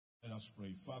us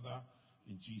pray. Father,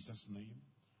 in Jesus' name,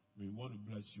 we want to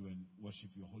bless you and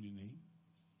worship your holy name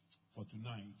for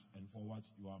tonight and for what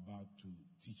you are about to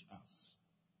teach us.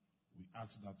 We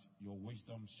ask that your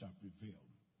wisdom shall prevail.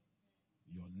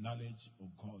 Your knowledge,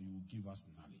 oh God, you will give us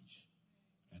knowledge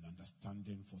and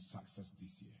understanding for success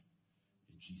this year.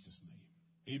 In Jesus'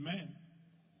 name. Amen.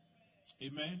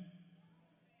 Amen.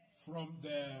 From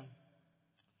the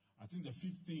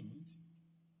 15th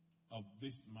of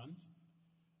this month,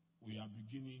 we are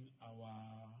beginning our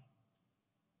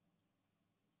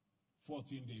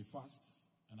 14-day fast.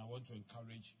 And I want to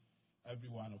encourage every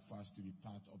one of us to be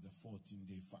part of the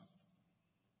 14-day fast.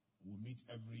 We'll meet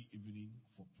every evening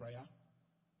for prayer.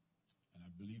 And I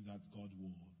believe that God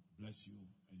will bless you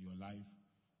and your life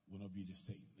will not be the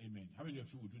same. Amen. How many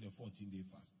of you will do the 14-day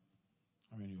fast?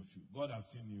 How many of you? God has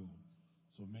seen you,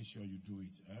 so make sure you do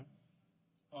it.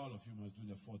 All of you must do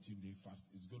the 14-day fast.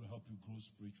 It's going to help you grow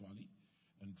spiritually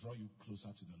and draw you closer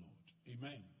to the Lord.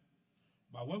 Amen.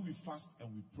 But when we fast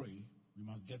and we pray, we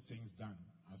must get things done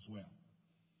as well.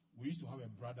 We used to have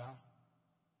a brother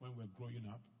when we were growing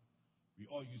up. We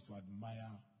all used to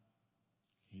admire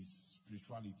his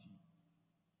spirituality.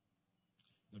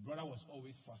 The brother was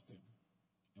always fasting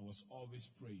and was always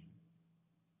praying.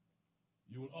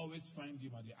 You will always find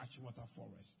him at the Achimota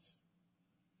forest.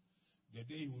 The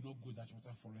day he would not go to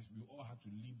Achimota forest, we all had to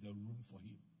leave the room for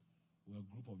him. We were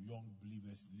a group of young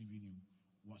believers living in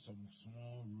some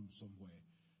small room somewhere.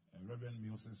 Reverend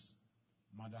Mills's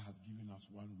mother has given us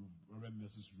one room. Reverend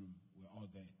Mills's room. We're all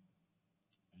there.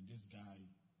 And this guy,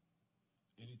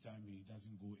 anytime he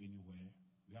doesn't go anywhere,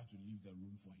 we have to leave the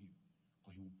room for him.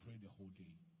 Because he will pray the whole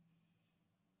day.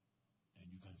 And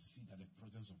you can see that the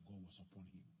presence of God was upon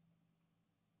him.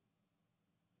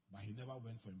 But he never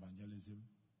went for evangelism.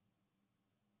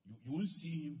 You won't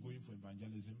see him going for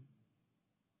evangelism.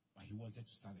 But he wanted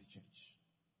to start a church.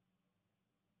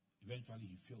 Eventually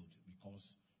he failed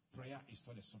because prayer is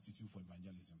not a substitute for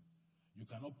evangelism. You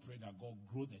cannot pray that God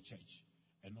grow the church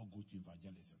and not go to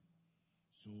evangelism.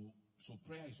 So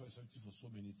prayer is not a substitute for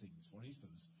so many things. For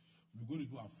instance, we're going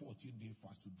to do our 14-day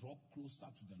fast to draw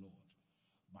closer to the Lord.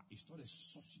 But it's not a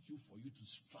substitute for you to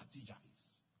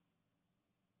strategize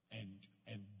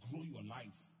and grow your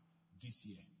life this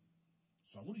year.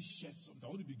 So I want to share something.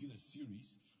 I want to begin a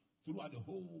series throughout the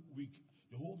whole week,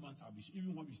 the whole month.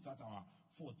 Even when we start our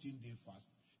 14-day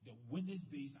fast, the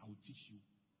Wednesdays I will teach you.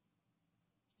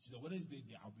 So the Wednesday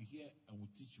day I'll be here and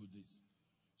will teach you this.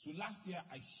 So last year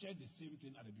I shared the same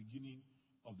thing at the beginning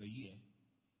of the year.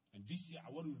 And this year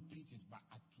I want to repeat it, but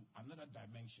to another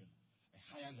dimension, a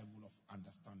higher level of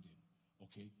understanding.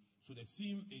 Okay? So the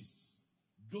theme is,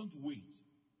 don't wait,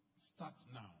 start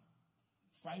now.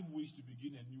 5 ways to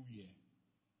begin a new year.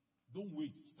 Don't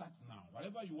wait, start now.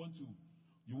 Whatever you want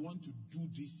to do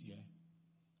this year,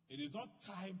 it is not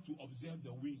time to observe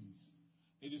the winds.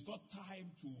 It is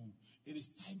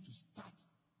time to start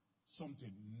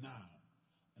something now.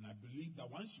 And I believe that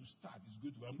once you start, it's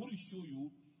good. I'm going to show you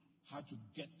how to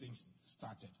get things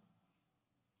started.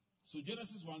 So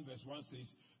Genesis 1 verse 1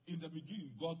 says, in the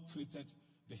beginning, God created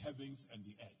the heavens and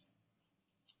the earth.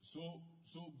 So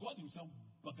God himself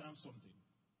began something.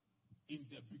 In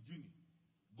the beginning,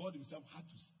 God himself had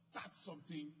to start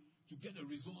something to get the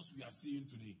results we are seeing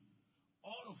today.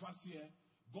 All of us here,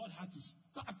 God had to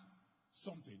start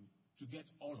something to get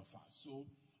all of us. So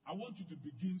I want you to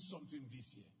begin something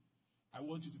this year. I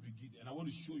want you to begin, and I want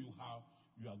to show you how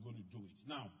you are going to do it.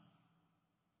 Now,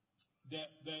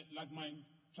 like my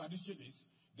tradition is,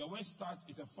 the word start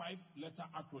is a 5-letter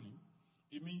acronym.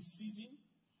 It means season,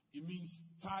 it means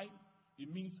time,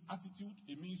 it means attitude,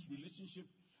 it means relationship,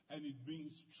 and it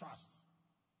means trust.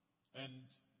 And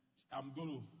I'm going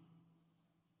to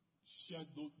share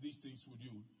these things with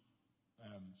you.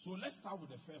 So let's start with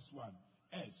the first one,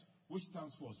 S, which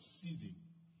stands for season.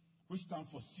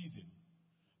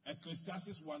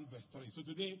 Ecclesiastes 1 verse 3. So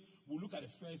today we'll look at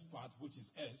the first part, which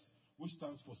is S, which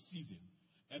stands for season.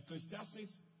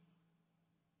 Ecclesiastes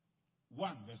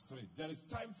 1 verse 3. There is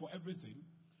time for everything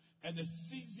and a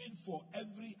season for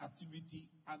every activity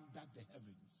under the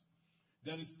heavens.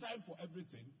 There is time for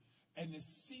everything and a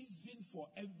season for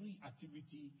every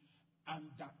activity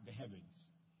under the heavens.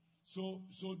 So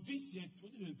this year,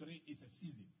 2023, is a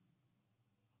season.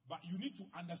 But you need to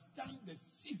understand the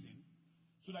season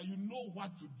so that you know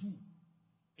what to do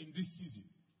in this season.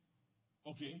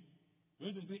 Okay?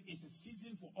 2023 is a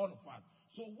season for all of us.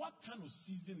 So what kind of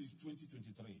season is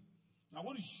 2023? Now I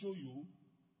want to show you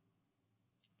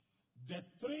the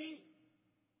 3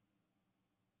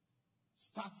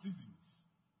 start seasons.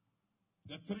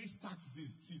 The 3 start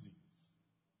seasons.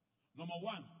 Number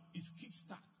 1 is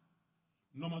kickstart.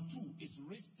 Number 2 is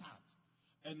restart.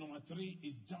 And number 3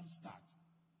 is jumpstart.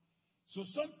 So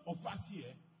some of us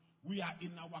here, we are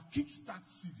in our kickstart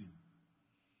season.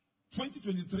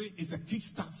 2023 is a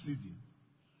kickstart season.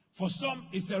 For some,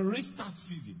 it's a restart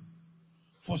season.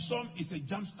 For some, it's a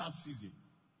jumpstart season.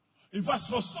 In fact,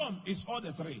 for some, it's all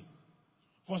the 3.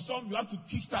 For some, you have to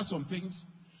kickstart some things,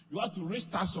 you have to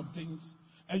restart some things,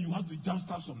 and you have to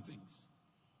jumpstart some things.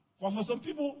 For some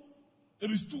people,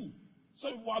 it is 2.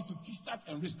 Some people have to kickstart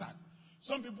and restart.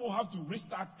 Some people have to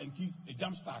restart and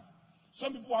jumpstart.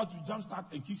 Some people have to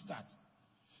jumpstart and kickstart.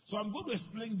 So I'm going to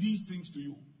explain these things to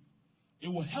you. It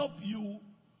will help you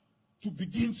to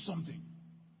begin something.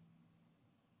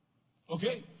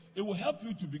 Okay? It will help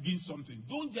you to begin something.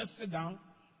 Don't just sit down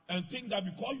and think that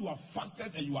because you have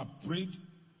fasted and you have prayed,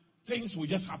 things will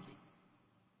just happen.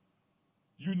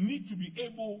 You need to be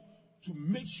able to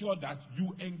make sure that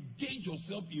you engage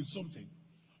yourself in something.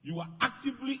 You are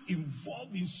actively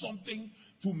involved in something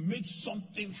to make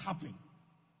something happen.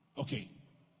 Okay.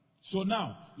 So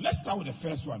now, let's start with the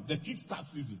first one, the kickstart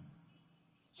season.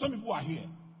 Some people are here.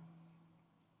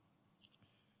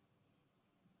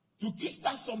 To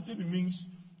kickstart something means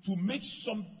to make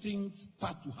something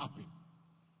start to happen.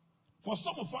 For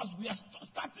some of us, we are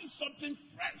starting something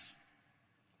fresh.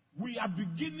 We are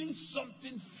beginning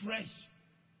something fresh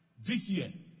this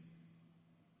year.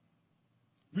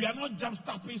 We are not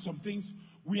jump-starting some things.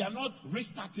 We are not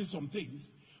restarting some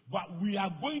things. But we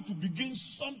are going to begin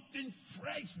something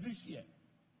fresh this year.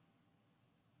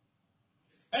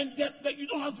 And that you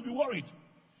don't have to be worried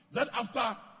that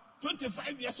after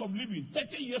 25 years of living,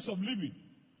 30 years of living,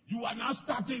 you are now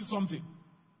starting something.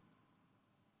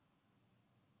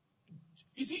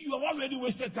 You see, you have already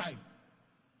wasted time.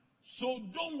 So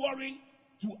don't worry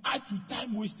to add to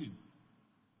time wasting.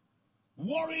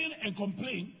 Worrying and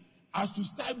complain as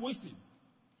to time wasting.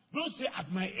 Don't say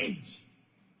at my age,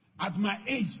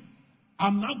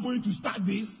 I'm not going to start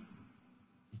this.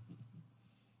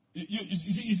 You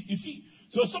see,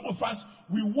 so some of us,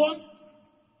 we want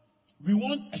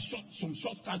some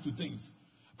shortcut to things.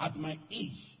 At my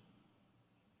age,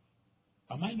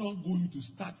 am I not going to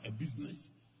start a business?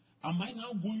 Am I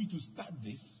now going to start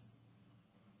this?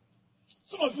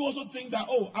 Some of you also think that,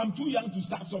 I'm too young to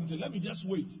start something. Let me just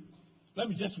wait.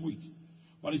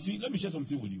 But you see, let me share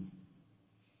something with you.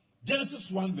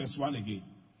 Genesis 1 verse 1 again.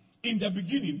 In the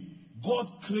beginning, God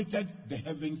created the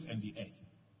heavens and the earth.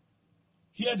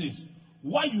 Hear this.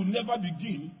 Why you never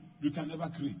begin, you can never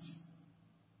create.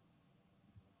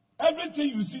 Everything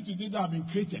you see today that have been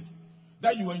created,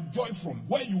 that you enjoy from,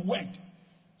 where you work,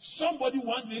 somebody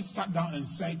one day sat down and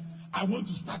said, I want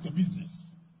to start a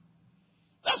business.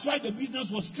 That's why the business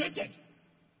was created.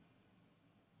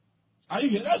 Are you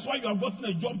here? That's why you have gotten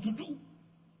a job to do.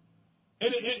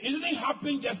 It didn't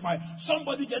happen just by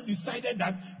somebody just decided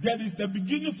that there is the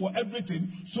beginning for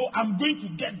everything, so I'm going to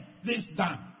get this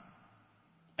done.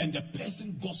 And the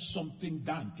person got something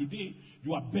done. Today,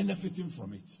 you are benefiting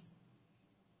from it.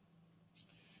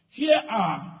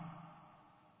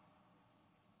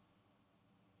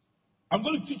 I'm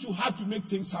going to teach you how to make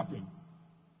things happen.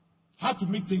 How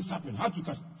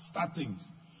to start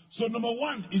things. So number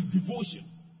 1 is devotion.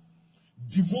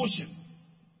 Devotion.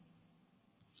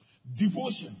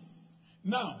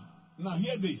 Now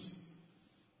hear this.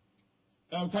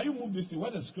 Can you move this thing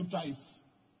where the scripture is?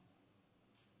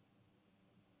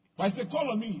 But I say, call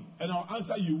on me and I'll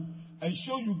answer you and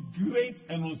show you great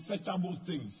and unsearchable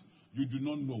things you do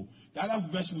not know. The other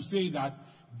verse will say that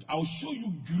I'll show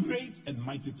you great and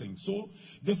mighty things. So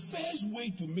the first way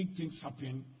to make things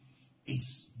happen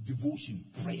is devotion,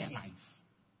 prayer life.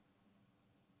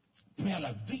 Prayer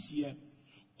life. This year,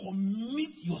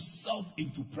 commit yourself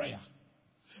into prayer.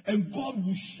 And God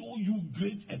will show you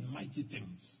great and mighty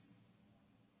things.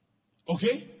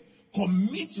 Okay?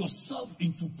 Commit yourself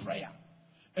into prayer.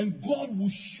 And God will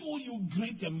show you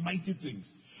great and mighty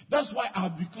things. That's why I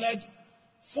have declared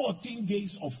 14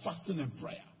 days of fasting and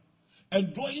prayer.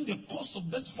 And during the course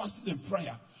of this fasting and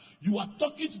prayer, you are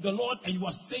talking to the Lord and you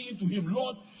are saying to Him,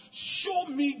 Lord, show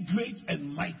me great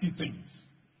and mighty things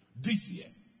this year.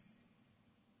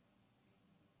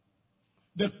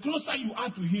 The closer you are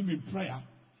to Him in prayer,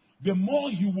 the more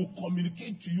He will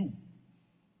communicate to you.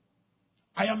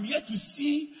 I am yet to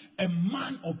see a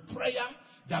man of prayer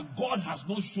that God has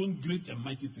not shown great and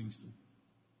mighty things to.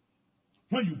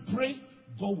 When you pray,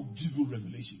 God will give you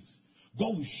revelations.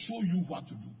 God will show you what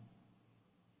to do.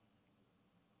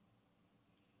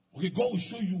 Okay, God will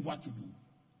show you what to do.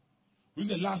 In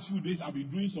the last few days, I've been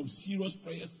doing some serious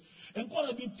prayers. And God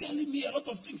has been telling me a lot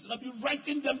of things. And I've been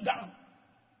writing them down.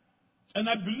 And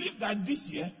I believe that this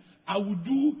year, I will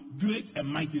do great and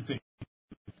mighty things.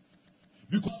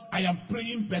 Because I am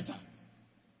praying better.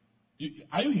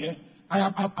 Are you here?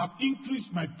 I've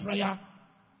increased my prayer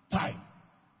time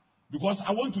because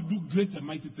I want to do great and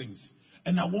mighty things.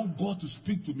 And I want God to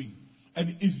speak to me.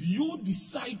 And if you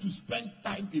decide to spend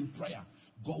time in prayer,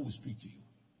 God will speak to you.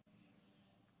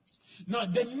 Now,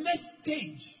 the next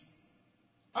stage,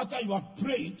 after you have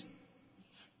prayed,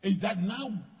 is that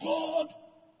now God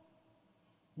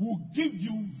will give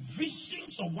you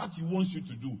visions of what He wants you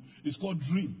to do. It's called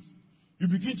dreams. You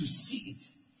begin to see it.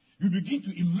 You begin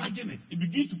to imagine it. It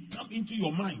begins to come into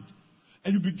your mind.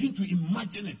 And you begin to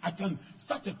imagine it. I can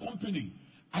start a company.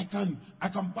 I can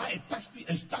buy a taxi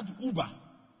and start Uber.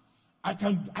 I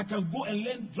can go and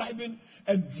learn driving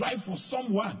and drive for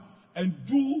someone and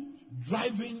do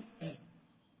driving.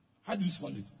 How do you call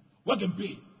it? Work and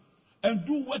pay. And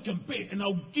do work and pay. And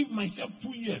I'll give myself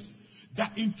 2 years.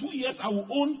 That in 2 years I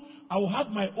will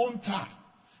have my own car.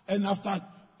 And after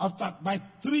by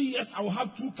 3 years I will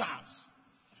have 2 cars.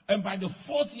 And by the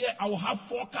 4th year I will have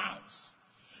 4 cars.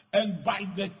 And by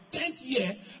the 10th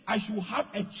year I should have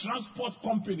a transport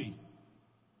company.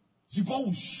 See, God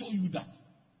will show you that.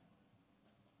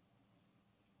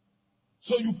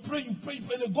 So you pray,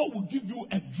 and God will give you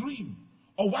a dream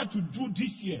of what to do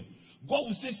this year. God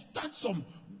will say, start some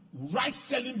rice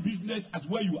selling business at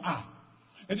where you are.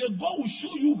 And then God will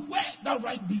show you where that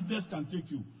right business can take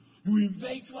you. You will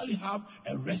eventually have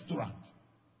a restaurant.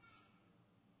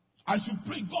 As you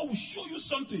pray, God will show you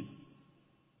something.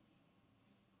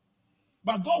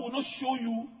 But God will not show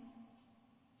you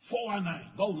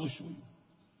 419. God will not show you.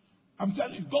 I'm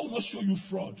telling you, God will not show you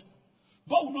fraud.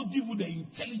 God will not give you the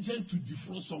intelligence to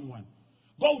defraud someone.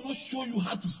 God will not show you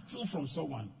how to steal from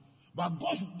someone. But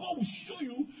God will show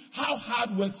you how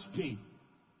hard works pay.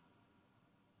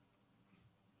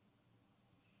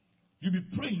 You be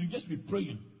praying, you just be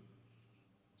praying.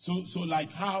 So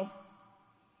like how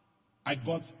I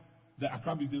got the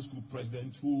Accra Business School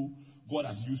president who God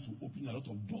has used to open a lot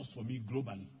of doors for me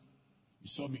globally. You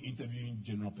saw me interviewing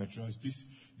General Petraeus.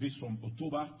 This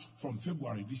from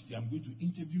February this year, I'm going to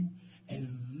interview a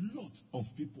lot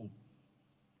of people,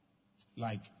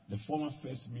 like the former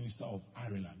First Minister of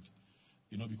Ireland.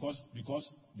 You know, because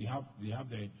they have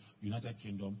the United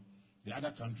Kingdom, the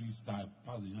other countries that are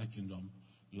part of the United Kingdom,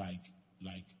 like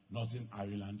Northern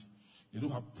Ireland, they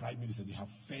don't have prime minister, they have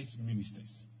first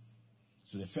ministers.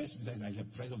 So the first minister is like the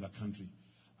president of the country.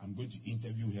 I'm going to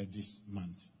interview her this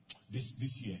month,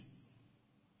 this year.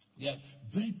 They are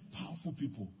very powerful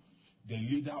people. The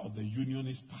leader of the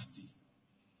Unionist Party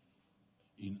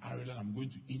in Ireland, I'm going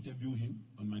to interview him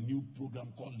on my new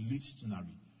program called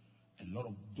Legendary. A lot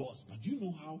of doors. But do you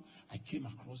know how I came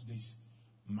across this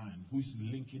man who is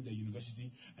linking the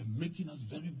university and making us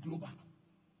very global?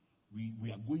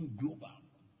 We are going global.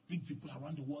 Big people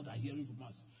around the world are hearing from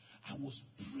us. I was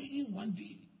praying one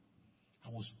day.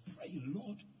 I was praying,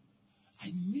 Lord,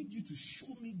 I need you to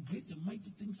show me great and mighty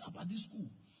things about this school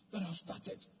that I've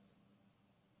started.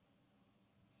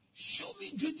 Show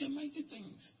me great and mighty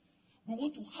things. We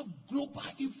want to have global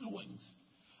influence.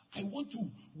 I want to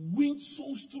win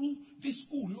souls through this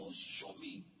school. Lord, show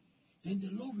me. Then the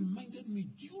Lord reminded me,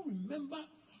 do you remember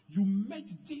you met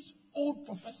this old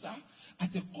professor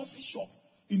at a coffee shop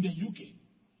in the UK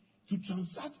to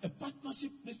transact a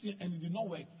partnership listing and it did not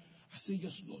work? I said,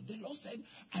 yes, Lord. The Lord said,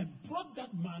 I brought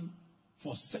that man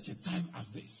for such a time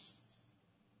as this.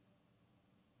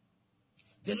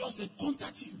 The Lord said,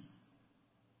 contact him.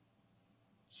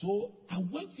 So I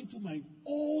went into my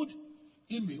old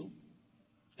email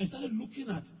and started looking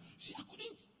at, see, I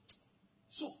couldn't.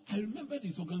 So I remembered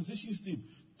his organization's name,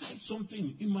 typed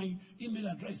something in my email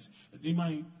address, in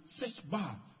my search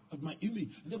bar of my email,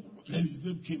 and then his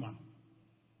name came out.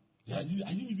 I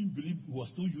didn't even believe he was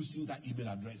still using that email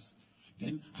address.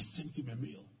 Then I sent him a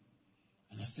mail.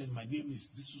 And I said, my name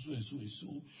is this so and so and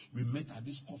so. We met at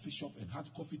this coffee shop and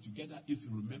had coffee together, if you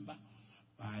remember.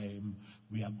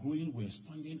 We are growing, we're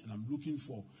expanding, and I'm looking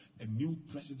for a new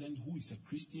president who is a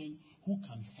Christian who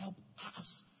can help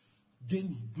us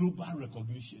gain global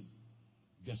recognition.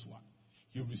 Guess what?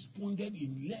 He responded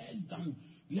in less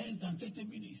than 30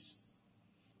 minutes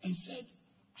and said,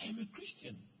 I am a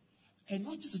Christian. And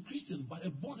not just a Christian, but a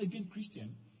born-again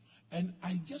Christian. And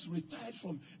I just retired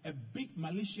from a big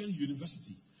Malaysian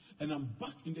university. And I'm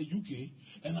back in the UK,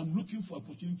 and I'm looking for an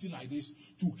opportunity like this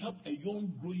to help a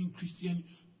young, growing Christian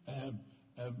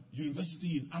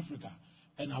university in Africa.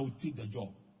 And I will take the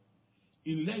job.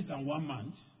 In less than 1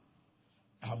 month,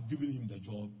 I have given him the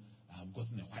job. I have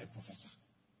gotten a white professor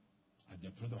at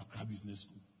the President of Accra Business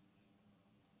School.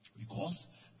 Because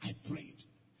I prayed.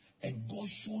 And God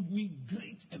showed me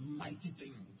great and mighty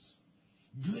things.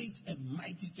 Great and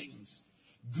mighty things.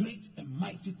 Great and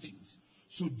mighty things.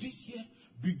 So this year,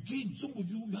 Begin. Some of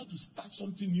you have to start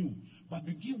something new. But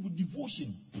begin with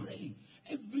devotion. Pray.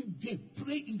 Every day.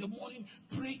 Pray in the morning.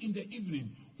 Pray in the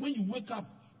evening. When you wake up,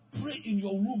 pray in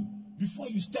your room before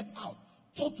you step out.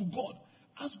 Talk to God.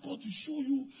 Ask God to show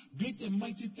you great and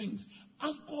mighty things.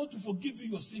 Ask God to forgive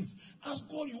you your sins. Ask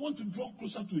God you want to draw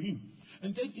closer to Him.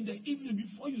 And then in the evening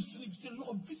before you sleep, say,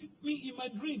 Lord, visit me in my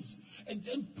dreams. And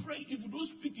then pray. If you don't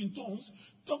speak in tongues,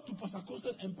 talk to Pastor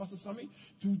Constant and Pastor Sammy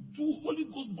to do Holy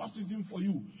Ghost baptism for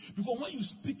you. Because when you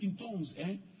speak in tongues,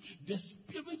 the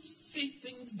Spirit say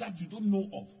things that you don't know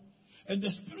of. And the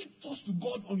Spirit talks to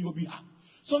God on your behalf.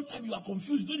 Sometimes you are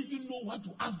confused, don't even know what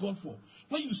to ask God for.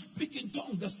 When you speak in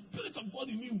tongues, the Spirit of God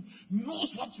in you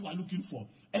knows what you are looking for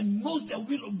and knows the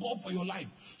will of God for your life.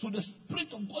 So the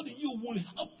Spirit of God in you will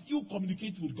help you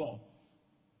communicate with God.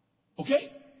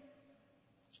 Okay?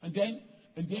 And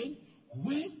then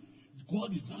when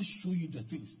God is now showing you the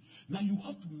things, now you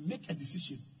have to make a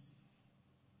decision.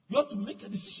 You have to make a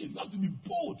decision. You have to be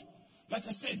bold. Like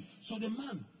I said, so the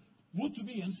man wrote to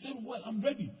me and said, well, I'm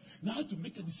ready. Now I have to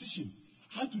make a decision.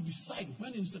 How to decide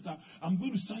when I'm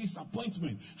going to sign his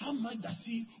appointment. How much does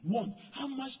he want? How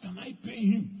much can I pay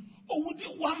him? Oh,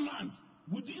 within 1 month.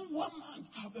 Within 1 month,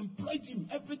 I have employed him.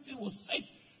 Everything was set.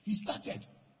 He started.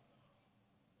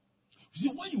 You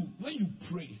see, when you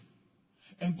pray,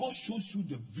 and God shows you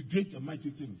the great and mighty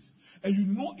things, and you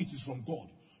know it is from God,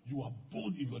 you are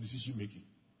bold in your decision making.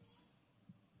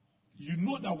 You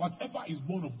know that whatever is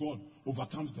born of God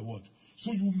overcomes the world.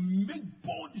 So you make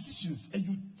bold decisions and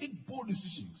you take bold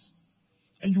decisions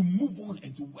and you move on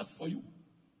and to work for you.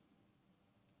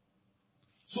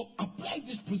 So apply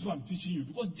this principle I'm teaching you,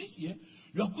 because this year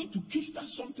you are going to kickstart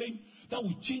something that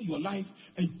will change your life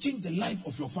and change the life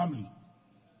of your family.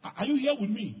 Are you here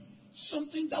with me?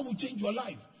 Something that will change your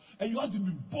life, and you have to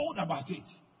be bold about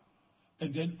it.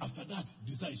 And then after that,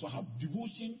 design. So have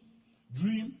devotion,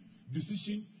 dream,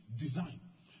 decision, design.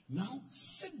 Now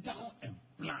sit down and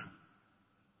plan.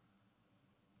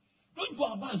 Don't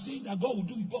go about saying that God will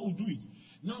do it, God will do it.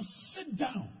 Now sit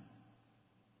down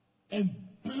and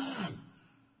plan.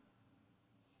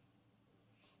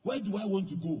 Where do I want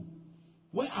to go?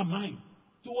 Where am I?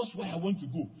 Towards where I want to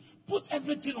go. Put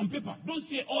everything on paper. Don't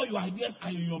say all your ideas are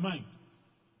in your mind.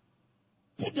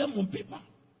 Put them on paper.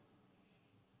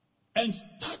 And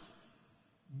start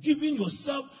giving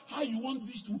yourself how you want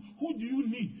this to. Who do you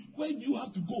need? Where do you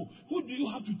have to go? Who do you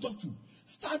have to talk to?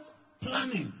 Start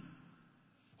planning.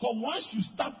 Because once you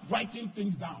start writing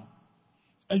things down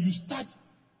and you start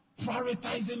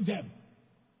prioritizing them,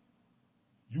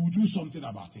 you will do something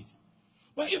about it.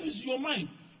 But if it's your mind,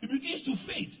 it begins to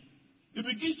fade. It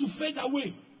begins to fade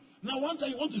away. Now one time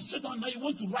you want to sit down, now you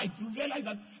want to write. You realize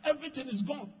that everything is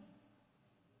gone.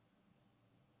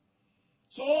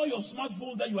 So all your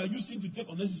smartphone that you are using to take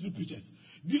unnecessary pictures,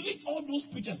 delete all those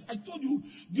pictures. I told you,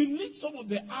 delete some of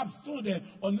the apps, some of the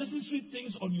unnecessary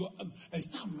things on your and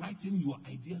start writing your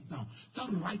ideas down.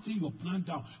 Start writing your plan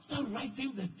down. Start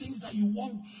writing the things that you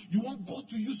want God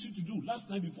to use you to do. Last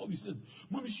night before we said,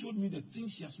 Mommy showed me the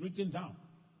things she has written down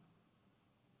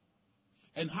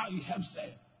and how it helps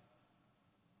her.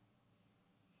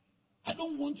 I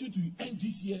don't want you to end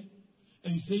this year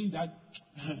and saying that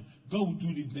God will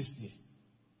do this next year.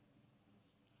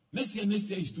 Next year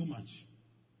is too much.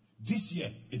 This year,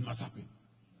 it must happen.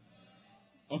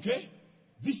 Okay?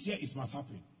 This year, it must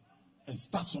happen. And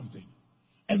start something.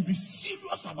 And be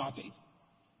serious about it.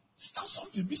 Start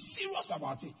something. Be serious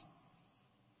about it.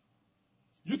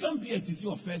 You can't be a teacher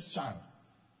of first child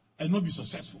and not be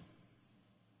successful.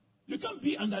 You can't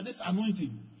be under this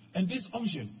anointing and this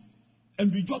unction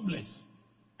and be jobless.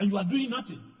 And you are doing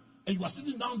nothing. And you are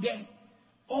sitting down there.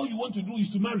 All you want to do is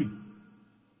to marry.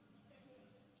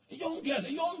 A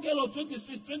young girl of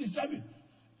 26, 27,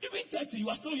 even 30, you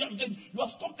are still young. Then you have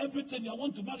stopped everything. I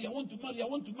want to marry.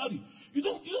 You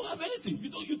don't have anything. You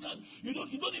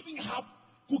don't even have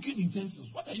cooking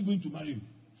utensils. What are you going to marry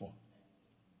for?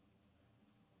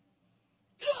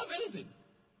 You don't have anything.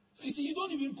 So you see, you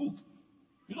don't even cook.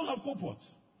 You don't have coal pot.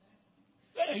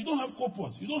 Yeah, you don't have coal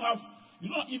pot. You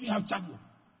don't even have charcoal.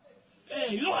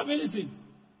 Yeah, you don't have anything.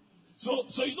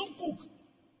 So you don't cook.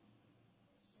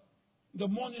 In the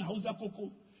morning, Hausa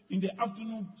Cocoa. In the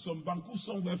afternoon, some Banku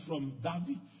somewhere from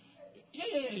Davi.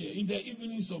 Yeah. In the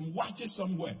evening, some Wache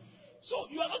somewhere. So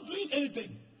you are not doing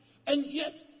anything. And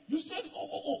yet, you said,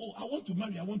 I want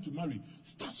to marry.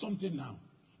 Start something now.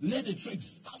 Learn a trade.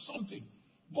 Start something.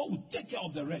 God will take care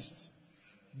of the rest.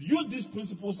 Use these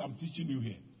principles I'm teaching you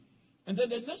here. And then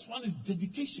the next one is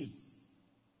dedication.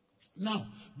 Now,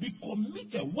 be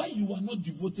committed. What you are not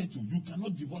devoted to, you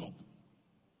cannot develop.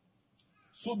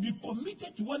 So be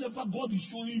committed to whatever God is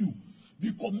showing you.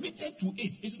 Be committed to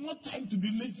it. It's not time to be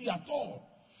lazy at all.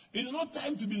 It's not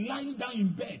time to be lying down in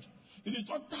bed. It is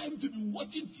not time to be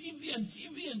watching TV and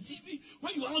TV and TV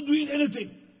when you are not doing anything.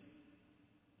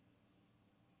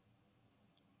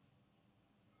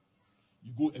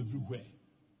 You go everywhere.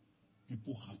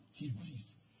 People have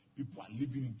TVs. People are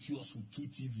living in kiosks with 2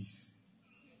 TVs.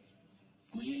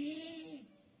 Oh, yeah.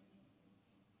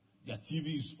 Their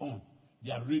TV is on.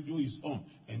 Their radio is on.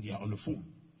 And they are on the phone.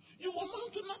 You will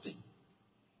amount to nothing.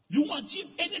 You won't achieve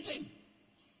anything.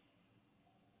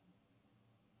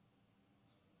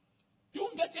 You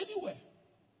won't get anywhere.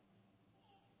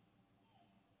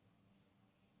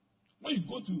 When you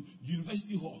go to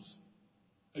university halls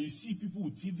and you see people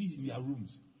with TVs in their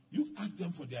rooms, you ask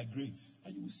them for their grades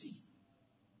and you will see.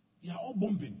 They are all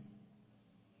bombing.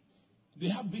 They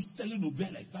have these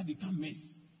telenovelas that they can't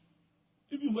miss.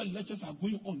 Even when lectures are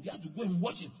going on, they have to go and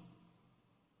watch it.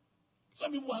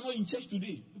 Some people are not in church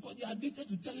today because they are addicted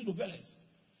to telenovelas.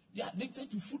 They are addicted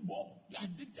to football. They are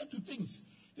addicted to things.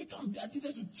 They can be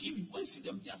addicted to TV. When you see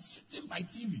them, they are sitting by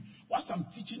TV. Whilst I'm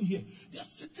teaching here, they are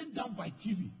sitting down by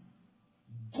TV,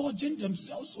 gorging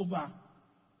themselves over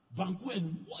banquet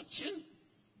and watching.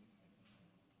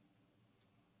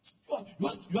 You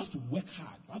have to work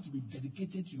hard. You have to be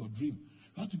dedicated to your dream.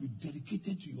 You have to be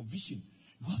dedicated to your vision.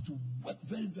 You have to work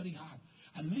very, very hard.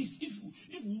 At least if you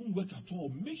won't work at all,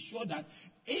 make sure that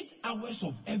 8 hours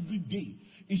of every day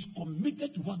is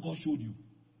committed to what God showed you.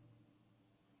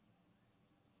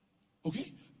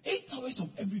 Okay? 8 hours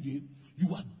of every day,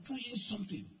 you are doing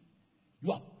something.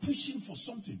 You are pushing for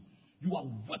something. You are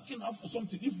working out for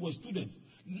something. If you're a student,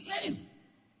 learn.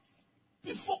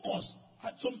 Be focused.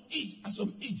 At some age,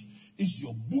 is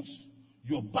your books,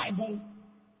 your Bible,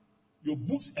 your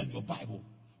books and your Bible.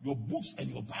 Your books and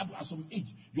your Bible at some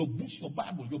age. Your books, your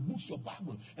Bible, your books, your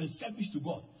Bible, and service to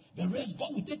God. The rest,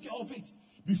 God will take care of it.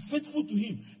 Be faithful to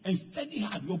Him and study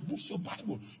hard. Your books, your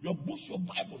Bible, your books, your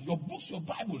Bible, your books, your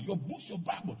Bible, your books, your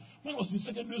Bible. When I was in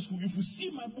secondary school, if you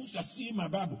see my books, you are seeing my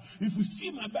Bible. If you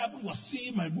see my Bible, you are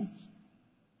seeing my book.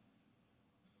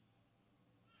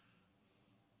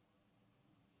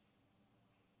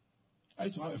 I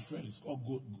used to have a friend. It's called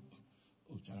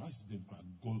what's his name?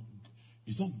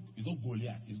 It's not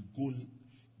Goliath. It's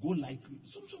Golightly.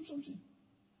 Something.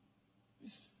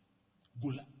 It's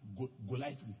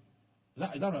Golightly.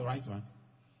 Is that the right one?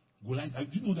 Golightly.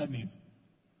 Do you know that name?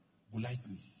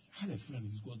 Golightly. I had a friend.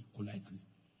 He's called Golightly.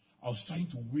 I was trying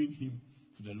to win him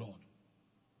to the Lord.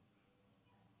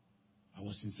 I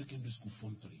was in secondary school,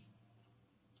 Form 3.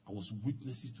 I was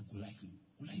witnesses to Golightly.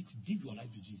 Golightly, give your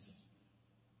life to Jesus.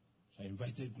 So I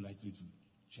invited Golightly to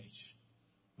church.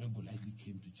 When Golightly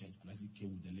came to church, Golightly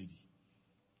came with the lady.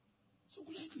 So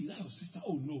Golightly, is that your sister?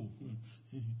 Oh no.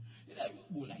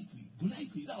 Golightly,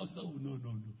 is that your sister? Oh no.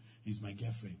 He's my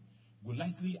girlfriend.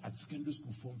 Golightly at secondary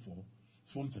school, Form 4,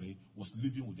 Form 3, was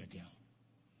living with a girl.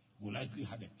 Golightly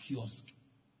had a kiosk.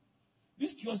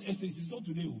 This kiosk estate is not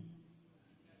today.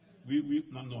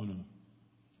 No.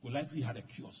 Golightly had a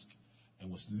kiosk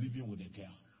and was living with a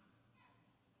girl.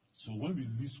 So when we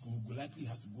leave school, Golightly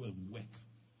has to go and work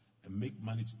and make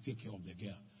money to take care of the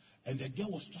girl. And the girl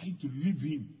was trying to leave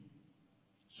him.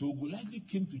 So Golightly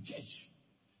came to church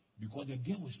because the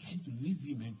girl was trying to leave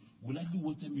him and Golightly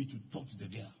wanted me to talk to the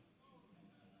girl.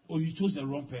 Oh, he chose the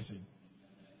wrong person.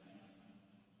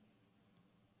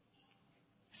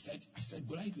 I said,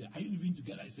 Golightly, are you living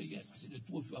together? I said, yes. I said, the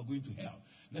two of you are going to hell.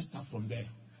 Let's start from there.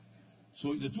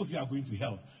 So the two of you are going to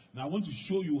hell. Now I want to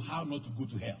show you how not to go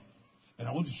to hell. And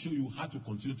I want to show you how to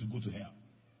continue to go to hell.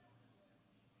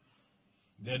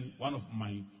 Then one of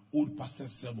my old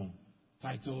pastor's sermon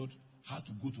titled, How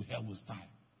to Go to Hell with Style.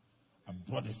 I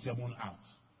brought the sermon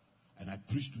out and I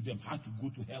preached to them how to go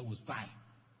to hell with style.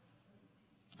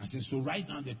 I said, so right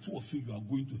now the two of you are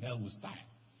going to hell with style.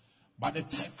 By the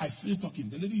time I finished talking,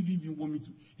 the lady didn't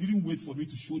wait for me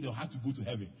to show them how to go to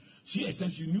heaven. She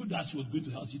herself, she knew that she was going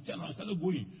to hell. She turned around and started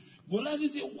going. Golightly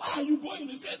said, why are you going?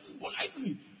 He said,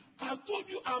 Golightly, I have told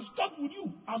you, I have stuck with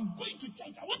you. I'm going to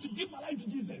church. I want to give my life to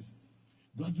Jesus.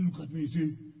 Golightly looked at me and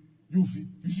said, you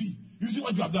see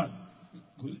what you have done.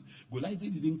 Golightly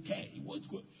didn't care. He was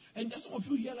good. And there's some of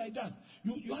you here like that.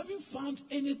 You haven't found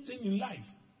anything in life.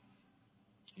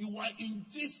 You are in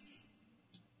this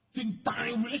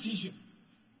time relationship.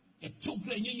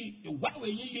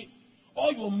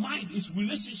 All your mind is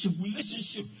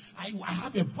relationship. I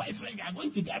have a boyfriend, we are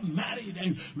going to get married,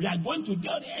 and we are going to do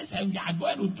this, and we are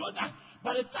going to do that.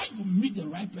 By the time you meet the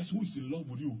right person who is in love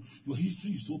with you, your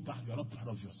history is so bad, you are not proud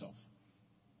of yourself.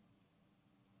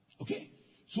 Okay?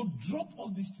 So drop all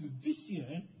these things. This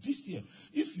year,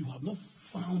 if you have not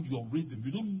found your rhythm,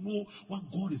 you don't know what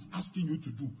God is asking you to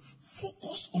do,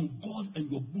 focus on God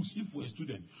and your books if you're a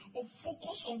student, or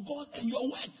focus on God and your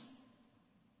work.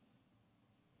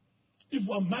 If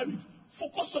you are married,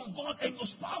 focus on God and your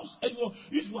spouse. And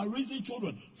if you are raising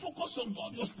children, focus on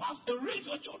God, your spouse, and raise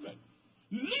your children.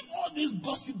 Leave all these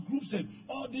gossip groups and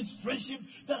all these friendships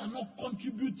that are not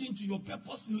contributing to your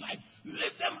purpose in life.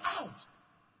 Leave them out.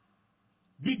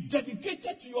 Be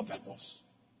dedicated to your purpose.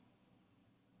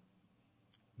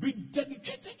 Be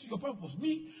dedicated to your purpose.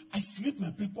 Me, I sleep my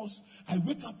purpose. I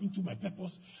wake up into my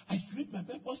purpose. I sleep my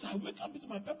purpose. I wake up into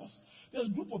my purpose. There's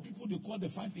a group of people they call the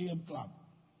 5 a.m. club.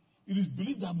 It is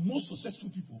believed that most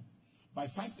successful people, by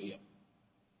 5 a.m.,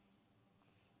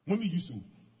 Mommy used to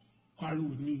quarrel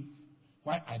with me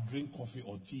why I drink coffee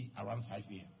or tea around 5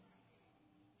 a.m.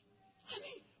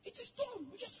 Honey, it is done.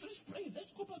 We just finished praying.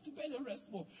 Let's go back to bed and rest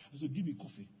more. I said, give me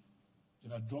coffee.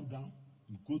 Then I drop down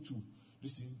and go to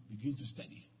this thing, begin to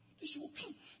study. Then she will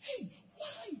come. Hey,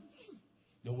 why?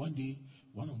 Then one day,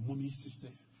 one of Mommy's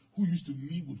sisters, who used to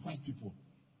live with white people,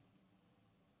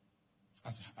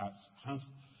 as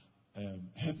hands,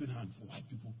 helping hand for white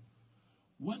people,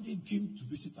 one day came to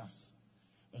visit us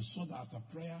and saw that after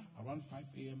prayer around 5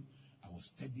 a.m., I was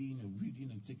studying and reading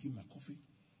and taking my coffee.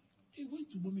 They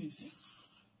went to Mommy and said,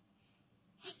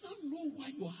 I now know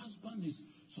why your husband is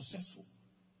successful.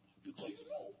 Because you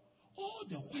know, all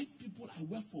the white people I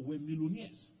work for were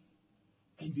millionaires.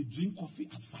 And they drink coffee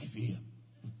at 5 a.m.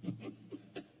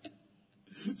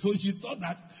 So she thought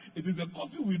that it is the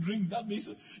coffee we drink that makes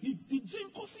it. They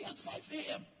drink coffee at 5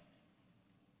 a.m.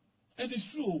 And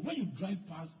it's true, when you drive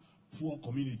past poor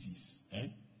communities,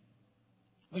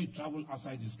 when you travel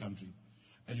outside this country,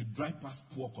 and you drive past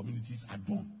poor communities at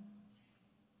dawn,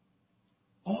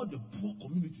 all the poor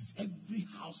communities, every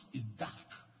house is dark.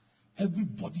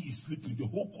 Everybody is sleeping, the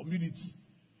whole community.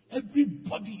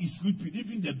 Everybody is sleeping,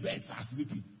 even the birds are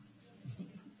sleeping.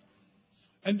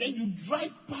 And then you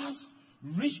drive past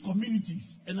rich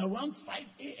communities, and around 5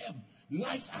 a.m.,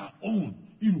 lights are on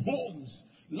in homes.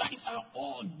 Lights are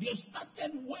on. They have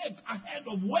started work ahead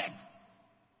of work.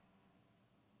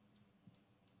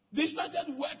 They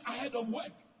started work ahead of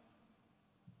work.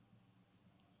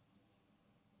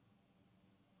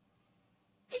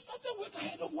 They started work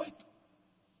ahead of work.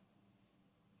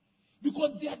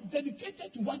 Because they are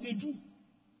dedicated to what they do.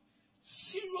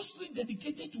 Seriously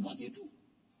dedicated to what they do.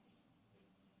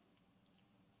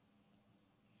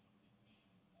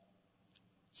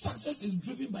 Success is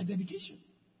driven by dedication.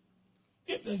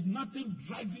 If there's nothing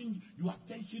driving your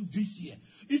attention this year,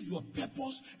 if your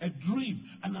purpose, a dream,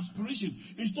 an aspiration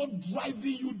is not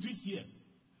driving you this year,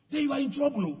 then you are in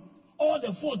trouble. All the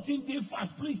 14-day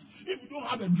fast, please. If you don't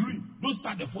have a dream, don't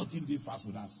start the 14-day fast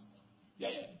with us. Yeah.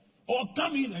 Or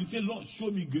come in and say, Lord, show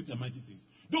me great and mighty things.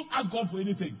 Don't ask God for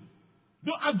anything.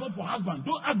 Don't ask God for husband.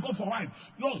 Don't ask God for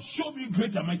wife. Lord, show me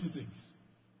great and mighty things.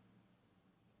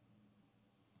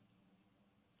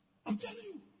 I'm telling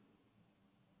you.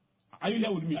 Are you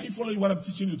here with me? Are you following what I'm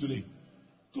teaching you today?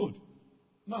 Good.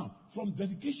 Now, from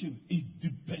dedication is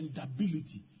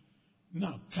dependability.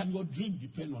 Now, can your dream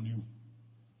depend on you?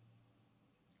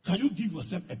 Can you give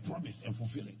yourself a promise and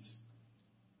fulfill it?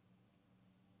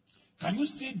 Can you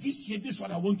say this year, this is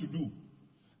what I want to do,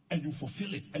 and you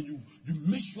fulfill it, and you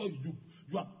make sure you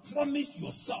have promised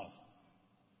yourself.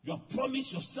 You have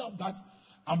promised yourself that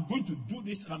I'm going to do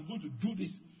this and I'm going to do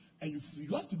this, and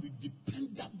you have to be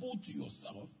dependable to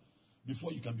yourself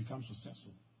before you can become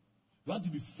successful. You have to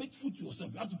be faithful to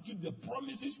yourself. You have to keep the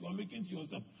promises you are making to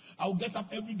yourself. I will get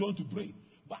up every dawn to pray,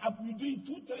 but you do it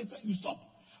 2, 3 times, you stop.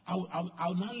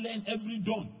 I'll now learn every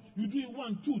dawn. You do it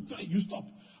 1, 2, 3, you stop.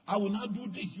 I will now do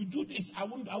this. You do this. I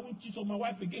won't cheat on my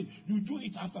wife again. You do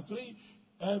it after 3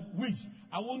 weeks.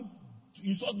 I won't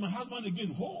insult my husband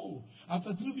again. Oh,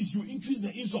 after 3 weeks, you increase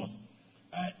the insult.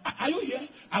 Are you here?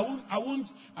 I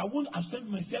won't absent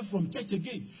myself from church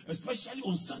again, especially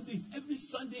on Sundays. Every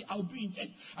Sunday I'll be in church.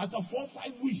 After 4 or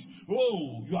 5 weeks,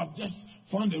 oh, you have just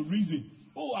found a reason.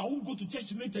 Oh, I won't go to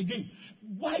church late again.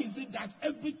 Why is it that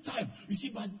every time, you see,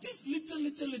 but this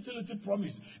little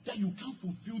promise that you can't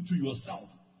fulfill to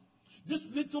yourself, these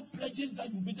little pledges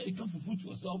that you made that you can't fulfill to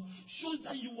yourself, shows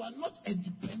that you are not a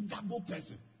dependable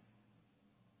person.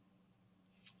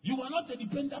 You are not a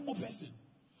dependable person.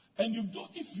 And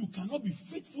if you cannot be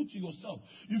faithful to yourself,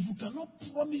 if you cannot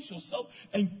promise yourself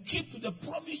and keep to the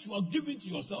promise you are giving to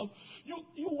yourself,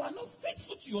 you are not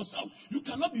faithful to yourself. You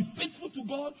cannot be faithful to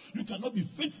God. You cannot be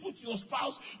faithful to your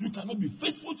spouse. You cannot be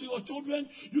faithful to your children.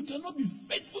 You cannot be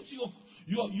faithful to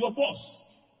your boss.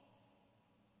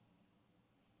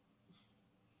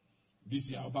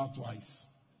 This year, about twice,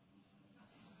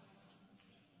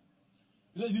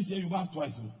 This year you bath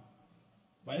twice. Oh.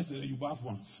 But yesterday you bath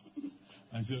once.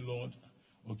 And say, Lord,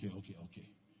 okay.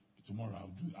 Tomorrow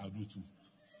I'll do 2.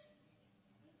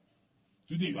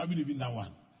 Today you haven't even done 1.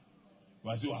 But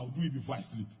I say, I'll do it before I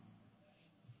sleep.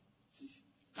 See,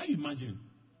 can you imagine?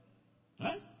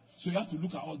 Huh? So you have to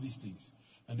look at all these things.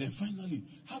 And then finally,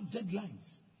 have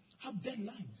deadlines. Have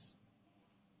deadlines.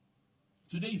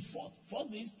 Today is 4th. 4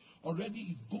 days already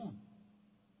is gone.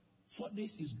 4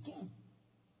 days is gone.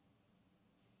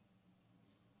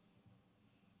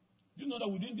 Do you know that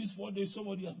within these 4 days,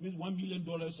 somebody has made $1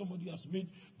 million, somebody has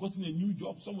gotten a new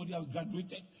job, somebody has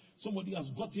graduated, somebody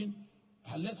has gotten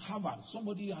left Harvard,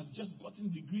 somebody has just gotten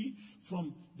degree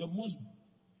from the most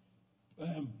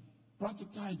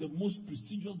practical and the most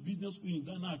prestigious business school in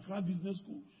Ghana, Accra Business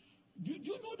School. Do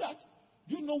you know that?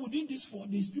 Do you know within these 4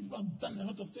 days, people have done a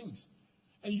lot of things?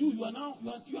 And you are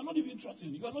not even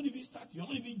trotting, you are not even starting, you are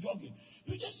not even jogging.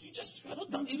 You have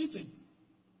not done anything.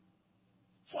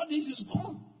 4 days is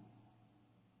gone.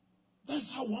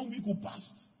 That's how 1 week will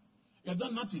pass. You have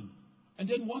done nothing. And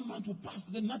then 1 month will pass,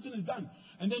 then nothing is done.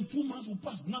 And then 2 months will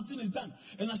pass, nothing is done.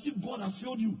 And as if God has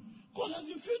failed you. God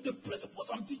hasn't failed. The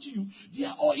principles I'm teaching you, they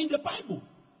are all in the Bible.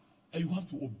 And you have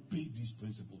to obey these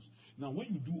principles. Now, when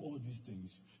you do all these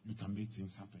things, you can make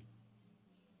things happen.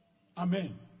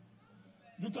 Amen.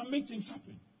 You can make things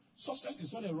happen. Success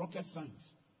is not a rocket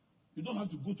science. You don't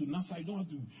have to go to NASA. You don't have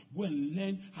to go and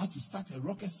learn how to start a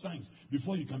rocket science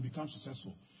before you can become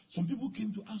successful. Some people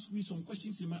came to ask me some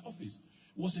questions in my office.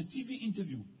 It was a TV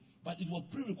interview, but it was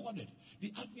pre-recorded.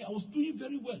 They asked me, I was doing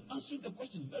very well, answering the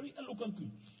questions very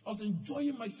eloquently. I was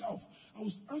enjoying myself. I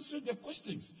was answering the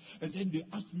questions. And then they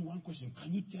asked me one question,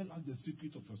 can you tell us the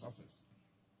secret of your success?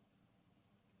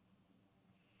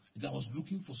 And I was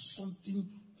looking for something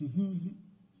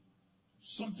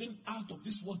out of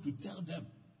this world to tell them.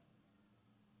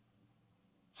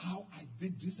 How I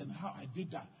did this and how I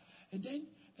did that. And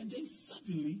then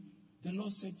suddenly, the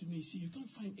Lord said to me, see, you can't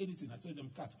find anything. I told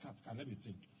them, cut, let me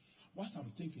think. Whilst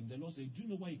I'm thinking, the Lord said, do you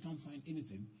know why you can't find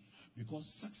anything? Because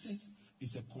success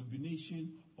is a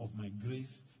combination of my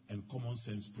grace and common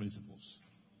sense principles.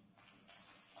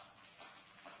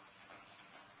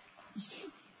 You see,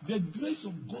 the grace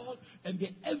of God and the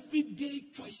everyday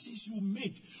choices you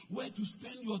make, where to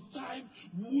spend your time,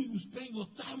 who you spend your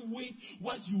time with,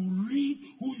 what you read,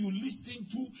 who you listen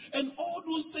to, and all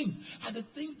those things are the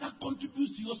things that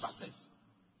contribute to your success.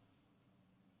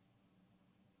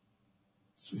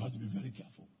 So you have to be very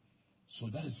careful. So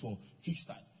that is for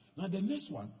kickstart. Now the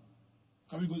next one,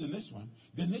 can we go to the next one?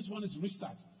 The next one is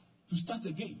restart, to start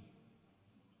again.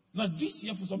 Now this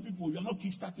year for some people, you are not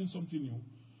kickstarting something new.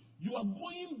 You are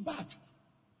going back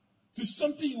to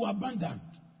something you abandoned.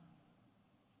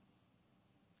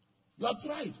 You have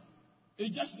tried.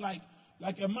 It's just like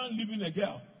a man leaving a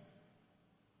girl.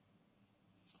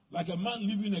 Like a man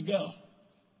leaving a girl,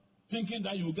 thinking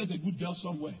that you will get a good girl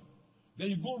somewhere. Then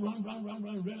you go round,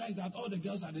 realize that all the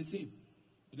girls are the same.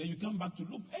 Then you come back to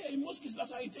look. Hey, in most cases,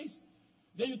 that's how it is.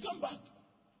 Then you come back.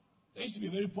 There used to be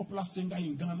a very popular singer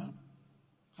in Ghana.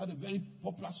 Had a very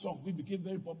popular song. We became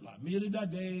very popular. Mirida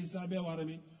de Sabe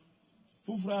Warami.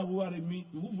 Fufra Warami.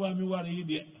 Fufra mi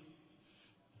Wari.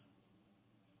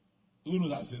 Who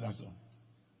knows how to sing that song?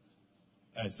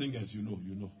 Singers, you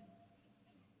know.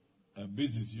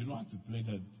 Bassists, you know how to play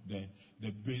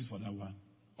the bass for that one.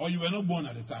 Or you were not born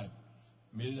at the time.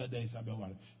 Mirida de Sabe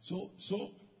Warami. So,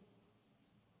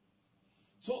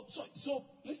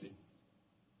 listen.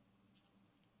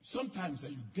 Sometimes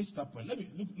you get to that point. Let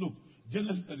me look.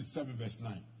 Genesis 37 verse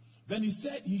 9. Then he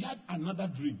said he had another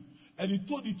dream. And he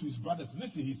told it to his brothers.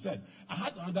 Listen, he said, I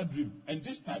had another dream. And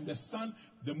this time the sun,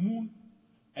 the moon,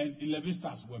 and 11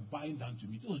 stars were bowing down to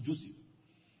me. It was Joseph.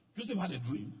 Joseph had a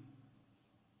dream.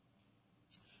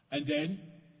 And then,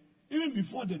 even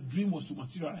before the dream was to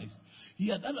materialize, he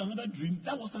had another dream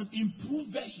that was an improved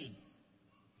version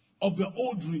of the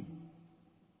old dream.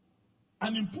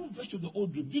 An improved version of the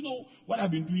old dream. Do you know what I've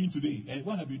been doing today?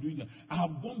 What I've been doing? I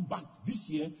have gone back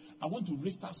this year. I want to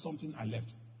restart something I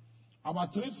left.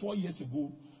 About 3-4 years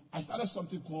ago, I started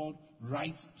something called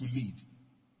Right to Lead.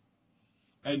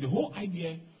 And the whole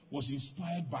idea was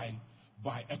inspired by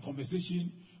a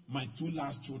conversation my 2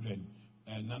 last children,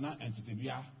 Nana and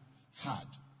Titebia, had.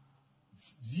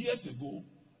 Years ago,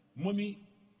 Mommy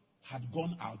had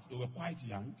gone out. They were quite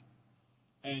young.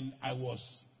 And I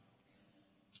was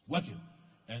working.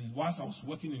 And whilst I was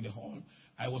working in the hall,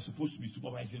 I was supposed to be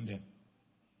supervising them.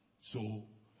 So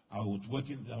I was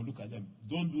working, I would look at them.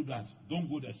 Don't do that. Don't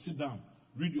go there. Sit down.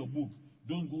 Read your book.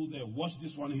 Don't go there. Watch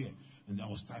this one here. And I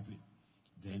was typing.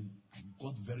 Then I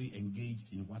got very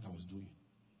engaged in what I was doing.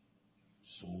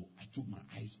 So I took my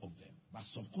eyes off them. But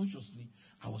subconsciously,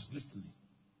 I was listening.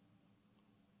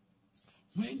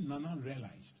 When Nana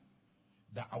realized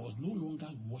that I was no longer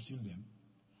watching them,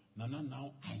 Nana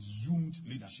now assumed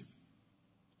leadership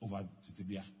over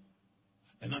Titibia.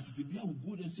 And now Titibia would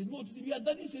go there and say, no, Titibia,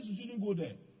 Daddy says you shouldn't go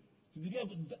there.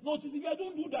 No, Titibia,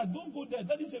 don't do that. Don't go there.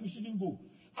 Daddy said we shouldn't go.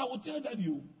 I will tell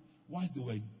Daddy. Whilst they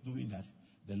were doing that,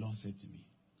 the Lord said to me,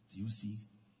 do you see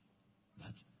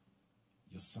that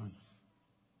your son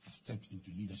has stepped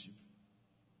into leadership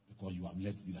because you have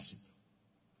led leadership?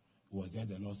 Well, then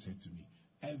the Lord said to me,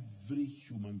 every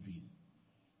human being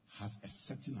has a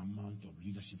certain amount of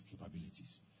leadership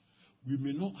capabilities. We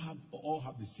may not all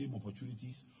have the same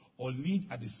opportunities or lead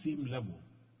at the same level,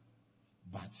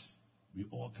 but we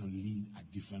all can lead at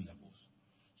different levels.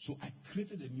 So I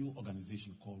created a new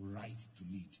organization called Right to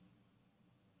Lead.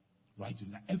 Right to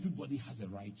lead. Everybody has a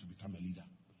right to become a leader.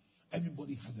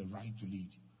 Everybody has a right to lead.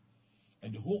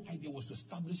 And the whole idea was to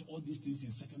establish all these things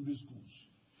in secondary schools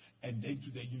and then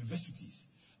to the universities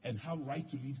and have right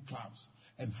to lead clubs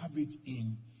and have it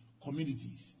in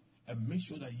communities and make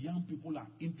sure that young people are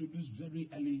introduced very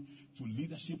early to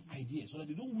leadership ideas so that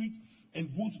they don't wait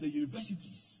and go to the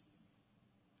universities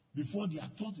before they are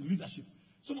taught leadership.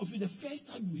 Some of you, the first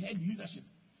time you heard leadership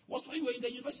was when you were in the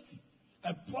university.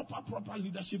 A proper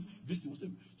leadership.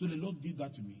 So the Lord did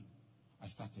that to me. I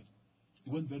started.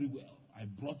 It went very well. I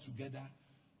brought together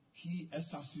key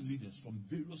SRC leaders from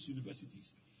various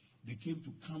universities. They came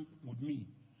to camp with me.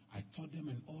 I taught them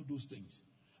and all those things.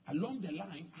 Along the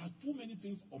line, I had too many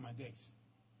things on my desk.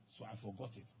 So I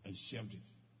forgot it and shelved it.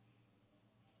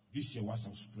 This year, whilst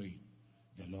I was praying,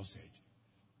 the Lord said,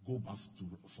 go back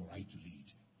for Right to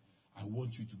Lead. I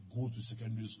want you to go to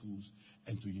secondary schools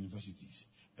and to universities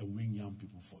and win young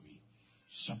people for me.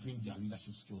 Sharpen their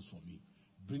leadership skills for me.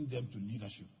 Bring them to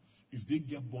leadership. If they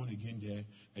get born again there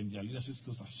and their leadership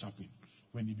skills are sharpened,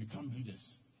 when they become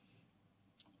leaders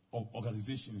of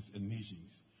organizations and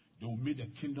nations, they will make the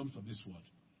kingdoms of this world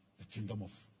the kingdom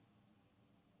of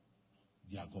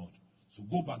their God. So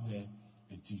go back there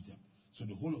and teach them. So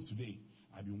the whole of today,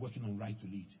 I've been working on Right to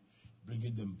Lead,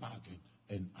 bringing them back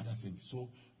and other things. So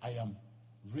I am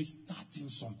restarting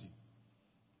something.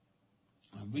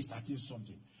 I'm restarting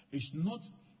something.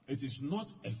 It is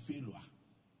not a failure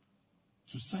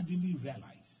to suddenly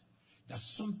realize that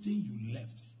something you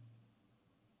left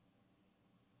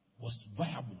was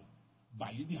viable,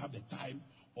 but you didn't have the time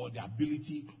or the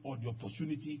ability or the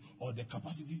opportunity or the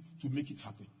capacity to make it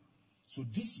happen. So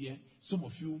this year, some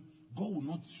of you, God will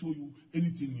not show you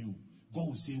anything new. God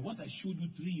will say, what I showed you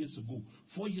 3 years ago,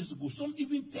 4 years ago, some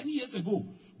even 10 years ago,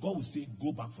 God will say,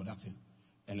 go back for that thing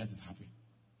and let it happen.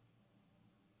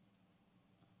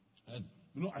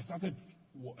 And, I started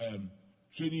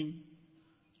training.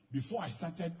 Before I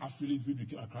started Affiliate, we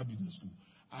became Accra Business School.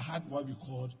 I had what we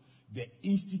called the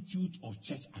Institute of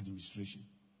Church Administration.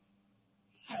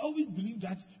 I always believed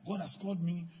that God has called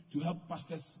me to help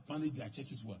pastors manage their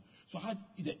churches well. So I had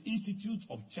the Institute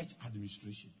of Church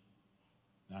Administration.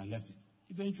 And I left it.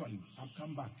 Eventually, I've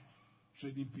come back,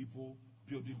 training people,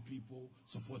 building people,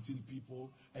 supporting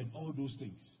people, and all those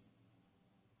things.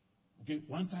 Okay,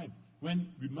 one time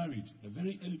when we married,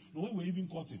 when we were even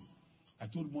courting, I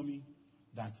told mommy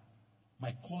that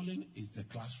my calling is the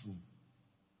classroom.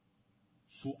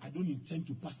 So I don't intend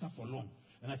to pastor for long.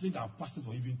 And I think I've pastored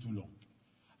for even too long.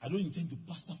 I don't intend to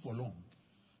pastor for long.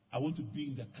 I want to be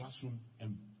in the classroom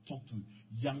and talk to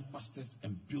young pastors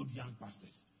and build young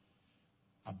pastors.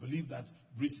 I believe that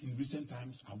in recent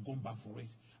times, I've gone back for it.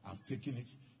 I've taken it.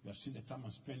 You have seen the time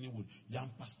I'm spending with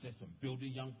young pastors and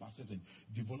building young pastors and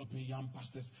developing young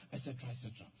pastors, etc.,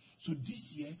 etc. So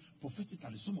this year,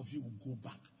 prophetically, some of you will go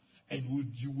back and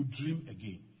you will dream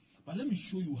again. But let me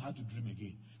show you how to dream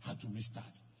again, how to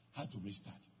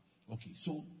restart. Okay,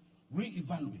 so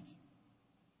reevaluate.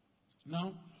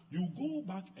 Now, you go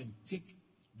back and take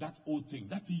that old thing,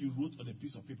 that thing you wrote on a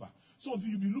piece of paper. Some of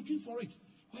you, you'll be looking for it.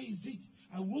 Where is it?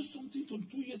 I wrote something from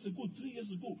 2 years ago, 3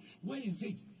 years ago. Where is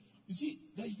it? You see,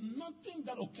 there is nothing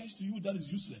that occurs to you that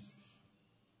is useless.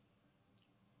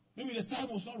 Maybe the time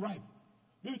was not ripe.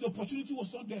 Maybe the opportunity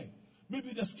was not there.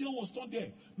 Maybe the skill was not there.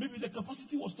 Maybe the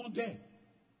capacity was not there.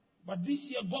 But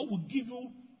this year, God will give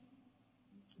you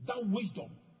that wisdom,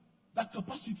 that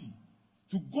capacity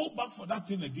to go back for that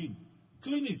thing again.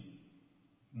 Clean it.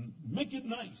 Make it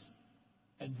nice.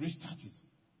 And restart it.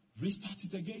 Restart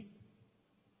it again.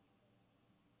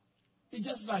 It's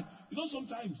just like,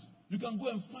 sometimes you can go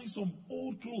and find some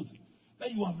old clothes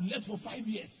that you have left for 5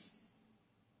 years.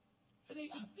 And then,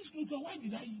 this clothes, why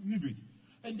did I leave it?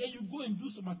 And then you go and do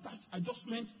some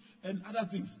adjustment and other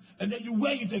things. And then you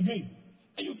wear it again.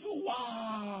 And you feel,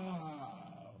 wow.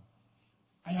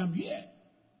 I am here.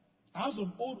 I have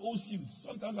some old suits.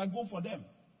 Sometimes I go for them.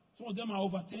 Some of them are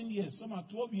over 10 years. Some are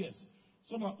 12 years.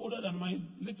 Some are older than my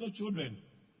little children.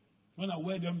 When I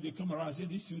wear them, they come around and say,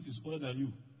 this suit is older than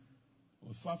you.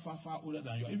 Or far, far, far older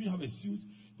than you. I even have a suit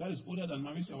that is older than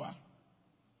Mami Sewa.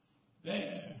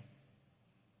 There.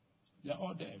 They are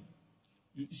all there.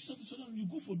 You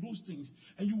go for those things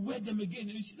and you wear them again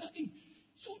and you see that. Hey,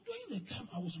 so during the time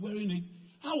I was wearing it,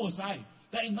 how was I?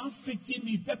 That is now fitting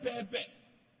me.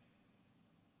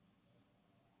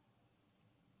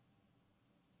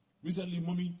 Recently,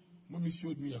 mommy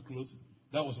showed me a cloth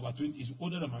that was about 20. It's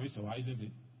older than Mami Sewa, isn't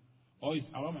it? Or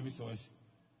is our Mami Sewa's?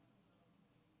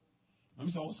 Mami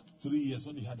Sewa was 3 years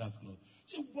when he had that cloth.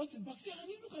 She brought it back. Say,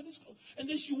 honey, look at this cloth. And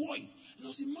then she wore it. And I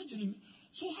was imagining,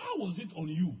 so how was it on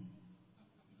you?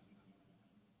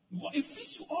 It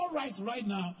fits you all right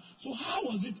now. So how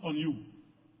was it on you?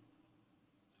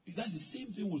 That's the same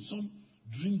thing with some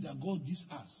dream that God gives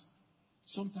us.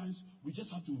 Sometimes we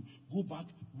just have to go back,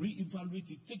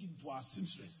 reevaluate it, take it to our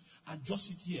seamstress,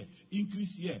 adjust it here,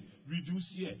 increase here,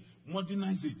 reduce here,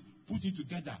 modernize it, put it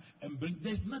together, and bring.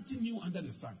 There's nothing new under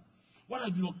the sun. What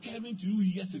I've been occurring to you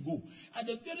years ago are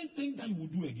the very things that you will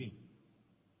do again.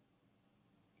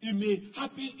 It may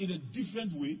happen in a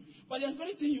different way, but the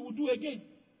very thing you will do again.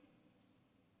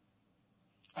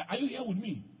 Are you here with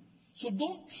me? So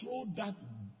don't throw that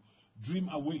dream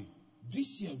away.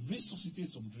 This year, resuscitate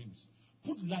some dreams.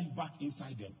 Put life back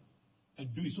inside them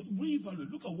and do it. So reevaluate.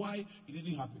 Look at why it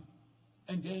didn't happen.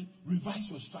 And then revise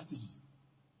your strategy.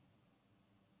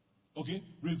 Okay?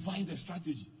 Revise the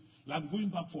strategy. Like I'm going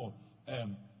back for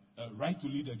right to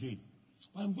lead again.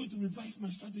 But I'm going to revise my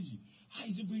strategy. How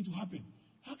is it going to happen?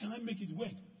 How can I make it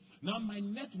work? Now my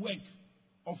network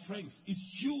of friends is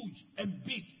huge and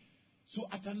big. So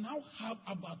I can now have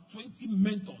about 20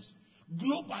 mentors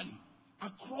globally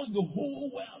across the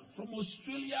whole world, from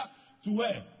Australia to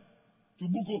where? To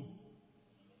Bukom.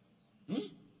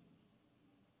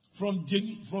 From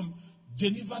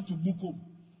Geneva to Bukom.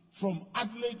 From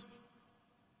Adelaide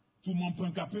to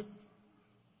Montpencape.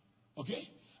 Okay?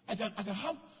 I can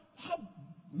have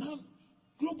now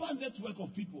global network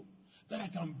of people that I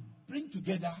can bring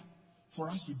together for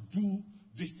us to do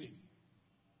this thing.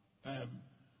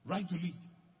 Right to lead.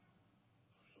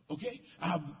 Okay? I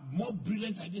have more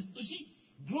brilliant ideas. You see,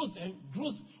 growth,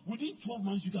 within 12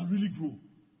 months you can really grow.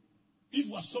 If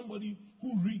you are somebody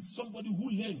who reads, somebody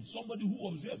who learns, somebody who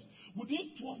observes,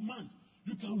 within 12 months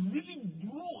you can really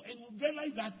grow and you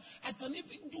realize that I can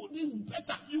even do this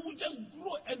better. You will just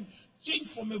grow and change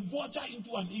from a vulture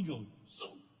into an eagle. So,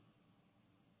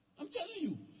 I'm telling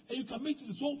you, and you can make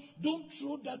it. So, don't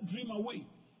throw that dream away.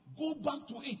 Go back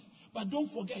to it. But don't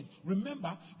forget,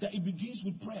 remember that it begins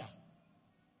with prayer.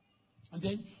 And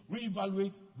then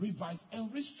reevaluate, revise,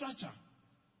 and restructure.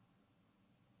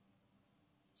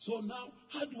 So now,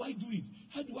 how do I do it?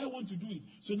 How do I want to do it?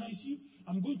 So now you see,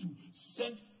 I'm going to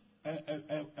send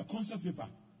a concept paper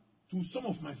to some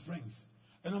of my friends.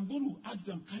 And I'm going to ask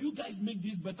them, can you guys make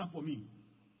this better for me?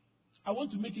 I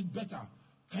want to make it better.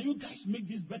 Can you guys make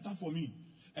this better for me?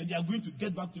 And they are going to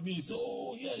get back to me and say,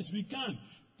 oh, yes, we can.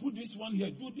 Put this one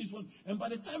here, do this one. And by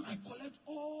the time I collect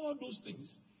all those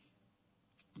things,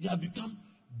 they have become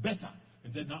better.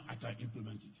 And then now I can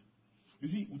implement it. You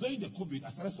see, during the COVID, I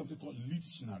started something called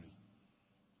Leadtionary,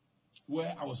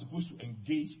 where I was supposed to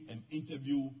engage and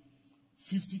interview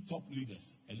 50 top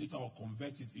leaders. And later I'll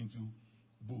convert it into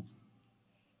book.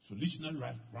 So Leadtionary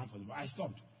ran for them. But I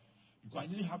stopped because I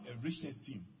didn't have a research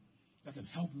team that can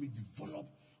help me develop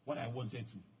what I wanted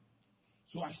to.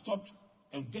 So I stopped,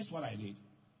 and guess what I did?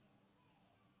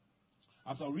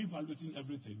 After reevaluating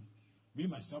everything, me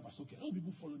myself, I said, okay, a lot of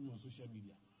people follow me on social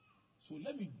media. So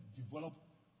let me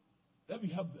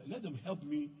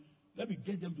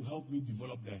get them to help me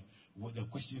develop what the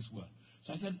questions were.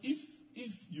 So I said, if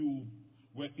you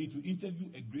were to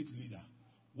interview a great leader,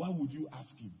 what would you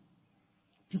ask him?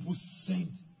 People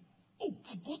sent,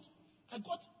 I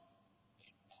got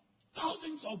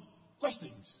thousands of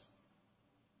questions.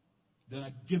 Then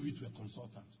I gave it to a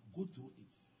consultant. Go through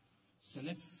it.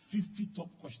 Select 50 top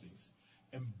questions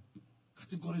and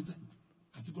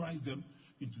categorize them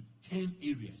into 10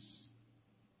 areas.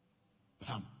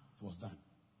 Bam, it was done.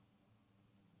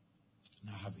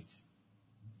 Now I have it.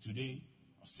 Today,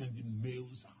 I'm sending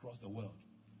mails across the world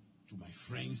to my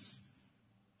friends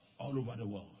all over the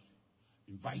world,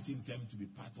 inviting them to be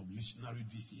part of Leadtionary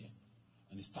this year.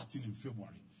 And it's starting in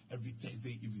February. Every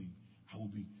Thursday evening,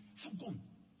 I've gone.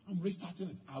 I'm restarting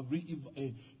it. I'll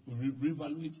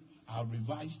reevaluate. I'll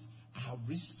revise. I have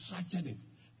restructured it.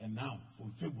 And now,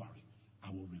 from February,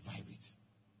 I will revive it.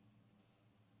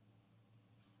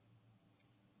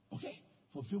 Okay?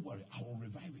 for February, I will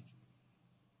revive it.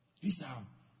 These are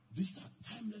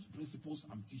timeless principles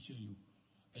I'm teaching you.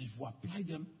 And if you apply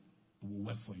them, it will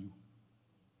work for you.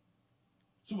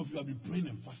 Some of you have been praying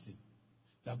and fasting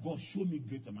that God show me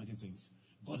great and mighty things.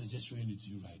 God is just showing it to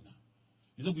you right now.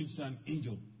 He's not going to send an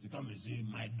angel to come and say,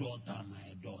 my daughter,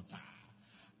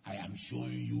 I am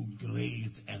showing you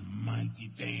great and mighty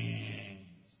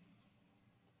things.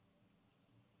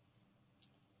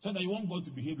 So that you want God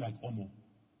to behave like Omo.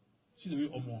 See the way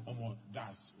Omo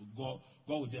does. God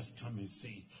will just come and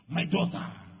say, my daughter,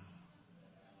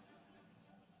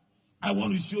 I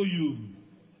want to show you.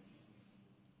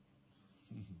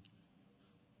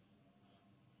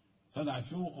 So that I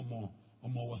feel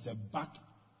Omo was a back.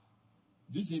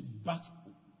 This is a back.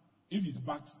 If it's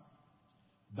back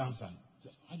dancer,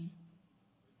 how do you?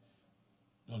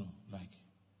 No, like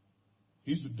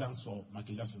he used to dance for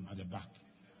Michael Jackson at the back.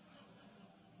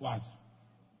 What?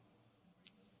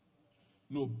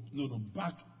 No,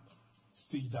 back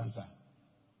stage dancer.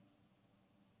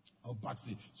 Or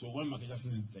backstage. So when Michael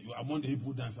Jackson is there, among the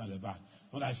people dancing at the back.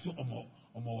 But I feel Omo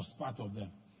was part of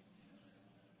them.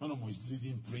 When Omo is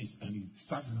leading praise and he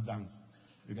starts his dance,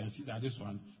 you can see that this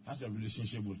one has a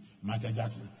relationship with Michael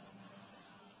Jackson.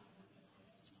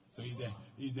 So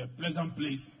he's a pleasant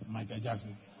place, Michael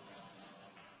Jackson.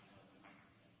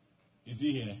 Is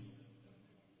he here?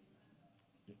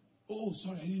 Oh,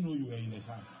 sorry, I didn't know you were in this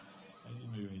house. I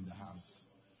didn't know you were in the house.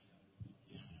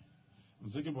 I'm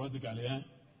thinking politically, eh?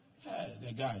 Hey,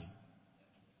 the guy.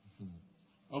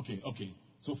 Okay.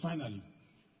 So finally,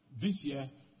 this year,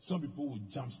 some people will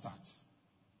jumpstart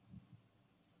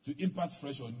to impart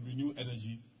fresh or renew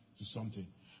energy to something.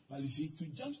 But you see, to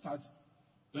jumpstart,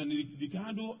 when the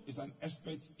Canado is an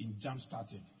expert in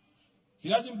jumpstarting. He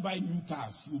doesn't buy new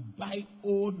cars. He will buy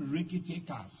old rickety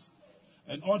cars.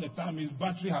 And all the time his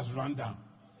battery has run down.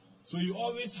 So he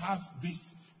always has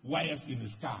these wires in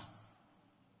his car.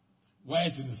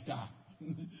 Wires in his car.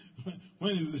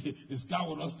 When his car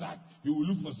will not start, he will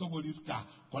look for somebody's car,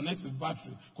 connect his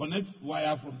battery, connect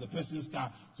wire from the person's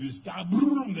car to his car,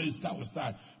 boom, then his car will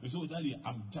start. So Daddy,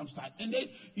 I'm jumpstart. And then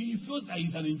he feels like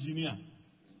he's an engineer.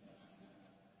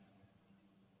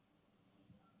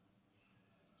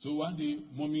 So one day,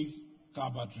 mommy's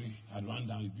car battery had run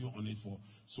down. He'd been on it for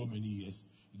so many years.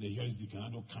 They hear the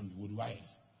Canado coming with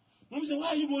wires. Mommy said, where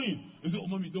are you going? He said, oh,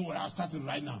 Mommy, don't worry, I'll start it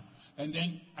right now. And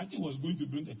then I think he was going to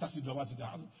bring a taxi driver to the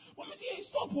house. Mommy said, hey,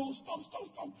 stop.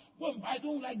 Well, I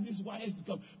don't like these wires to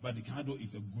come. But the Canado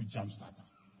is a good jump starter.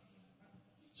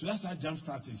 So that's how jump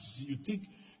start is. You take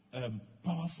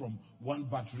power from one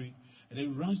battery, and then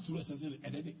it runs through a certain,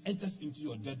 and then it enters into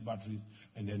your dead batteries,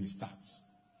 and then it starts.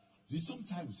 See,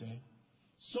 sometimes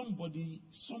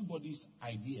somebody's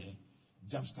idea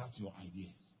jumpstarts your idea.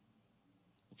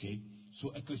 Okay?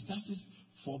 So Ecclesiastes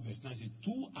 4 verse 9 says,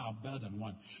 two are better than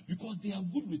one because they have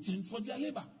good return for their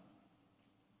labor.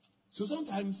 So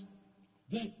sometimes,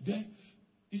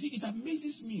 you see, it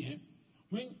amazes me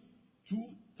when 2,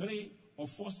 3, or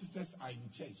 4 sisters are in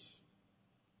church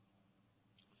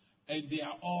and they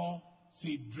are all,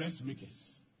 say,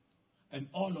 dressmakers. And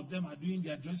all of them are doing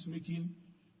their dressmaking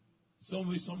some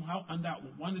way, somehow,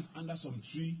 one is under some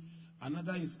tree,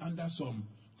 another is under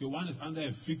one is under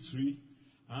a fig tree,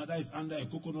 another is under a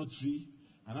coconut tree,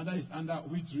 another is under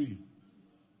which tree?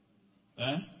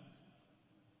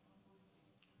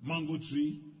 Mango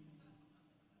tree.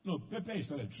 No, pepper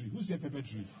is not a tree. Who said pepper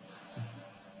tree?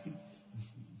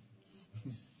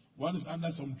 One is under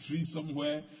some tree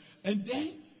somewhere. And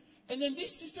then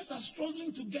these sisters are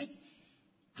struggling to get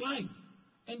clients.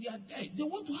 And they are there. They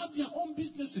want to have their own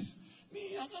businesses.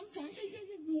 Me, I can't join. Hey,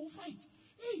 we will fight.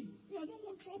 Hey, I don't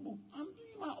want trouble. I'm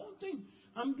doing my own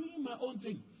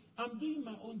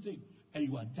thing. And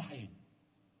you are dying.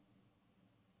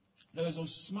 There were some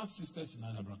smart sisters in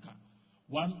Anabraka.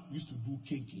 One used to do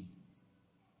kinky.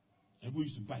 Everybody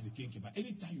used to buy the kinky. But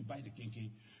anytime you buy the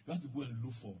kinky, you have to go and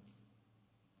look for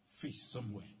fish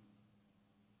somewhere.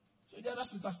 So the other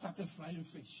sister started frying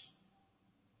fish.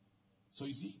 So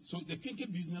you see, the kinky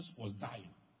business was dying.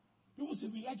 People say,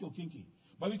 we like your kinky,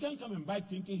 but we can't come and buy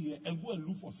kinky here and go and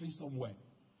look for fish somewhere.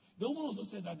 The woman also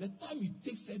said that the time it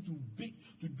takes her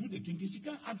to do the kinky, she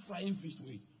can't add frying fish to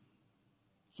it.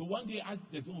 So one day,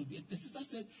 the sister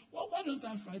said, well, why don't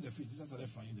I fry the fish? The sister started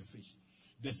frying the fish.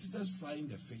 The sisters frying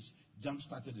the fish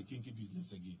jump-started the kinky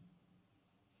business again.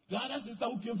 The other sister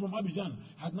who came from Abidjan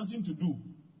had nothing to do.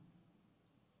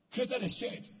 Created a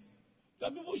shed.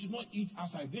 That people should not eat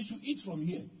outside. They should eat from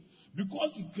here.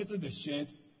 Because he created the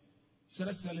shed,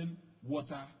 started selling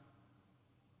water,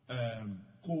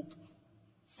 Coke,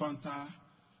 Fanta,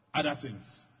 other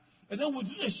things. And then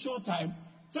within a short time,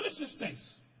 3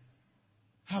 sisters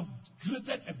have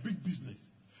created a big business.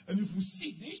 And if you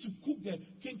see, they used to cook the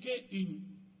kenkey in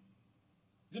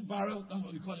the barrel, that's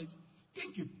what we call it.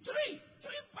 Kenkey, three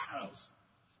barrels.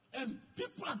 And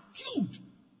people are killed.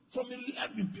 From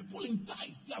 11 people in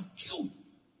ties, they have killed.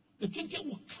 The kenkey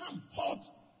will come hot.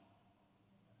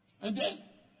 And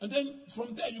then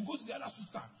from there you go to the other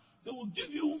sister. They will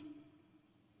give you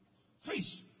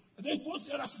fish. And then you go to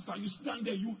the other sister, you stand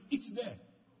there, you eat there.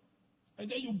 And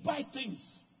then you buy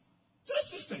things. 3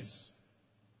 sisters.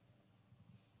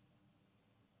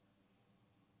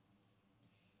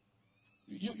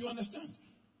 You understand?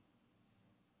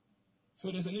 So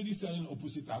there's a lady selling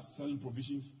opposite us, selling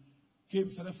provisions. Came,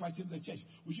 started fighting the church.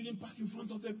 We shouldn't park in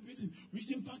front of the building. We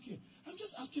shouldn't park here. I'm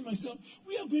just asking myself,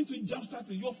 we are going to jumpstart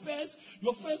it. Your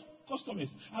first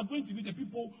customers are going to be the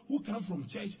people who come from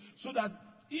church, so that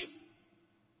if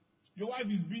your wife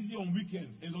is busy on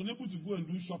weekends, is unable to go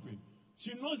and do shopping,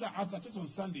 she knows that after church on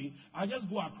Sunday, I just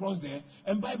go across there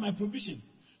and buy my provision.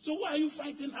 So why are you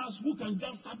fighting us who can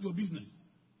jumpstart your business?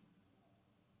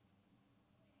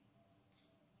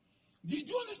 Did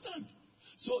you understand?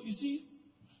 So you see,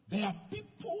 there are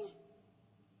people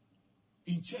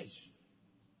in church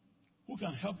who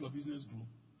can help your business grow.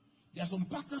 There are some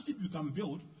partnerships you can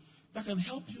build that can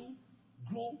help you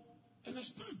grow and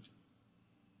expand.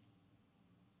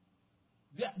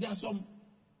 There are some.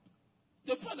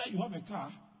 The fact that you have a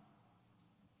car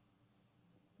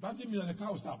doesn't mean that the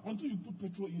car will start. Until you put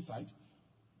petrol inside,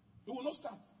 it will not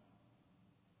start.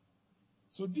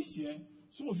 So this year,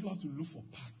 some of you have to look for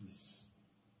partners.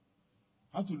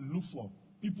 Have to look for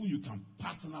people you can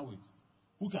partner with,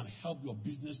 who can help your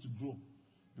business to grow.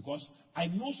 Because I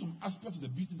know some aspects of the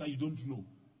business that you don't know.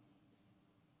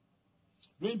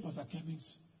 During Pastor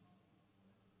Kevin's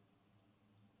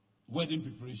wedding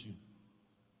preparation,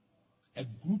 a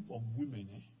group of women,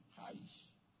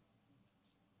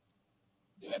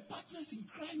 they were partners in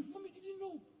crime. Mommy didn't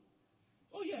know.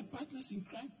 Oh yeah, partners in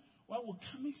crime. One will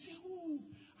come and say, oh,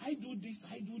 I do this,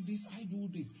 I do this, I do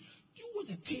this. Do you want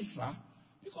a caterer?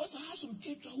 Because I have some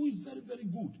caterer who is very, very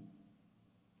good.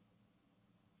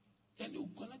 Then you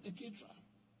connect the caterer.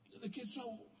 Then the caterer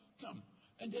will come.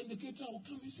 And then the caterer will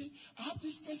come and say, I have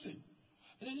this person.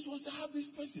 And then this one says, I have this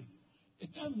person. The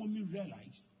time Mommy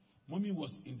realized, Mommy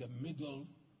was in the middle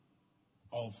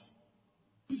of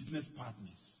business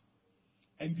partners.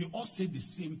 And they all say the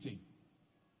same thing.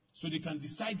 So they can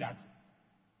decide that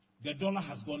the dollar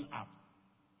has gone up.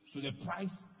 So the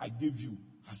price I gave you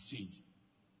has changed.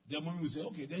 Then Mommy will say,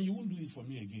 okay, then you won't do it for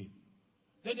me again.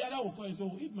 Then the other will call and say,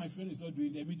 oh, if my friend is not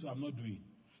doing it, me too, I'm not doing it.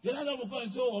 The other will call and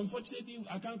say, oh, unfortunately,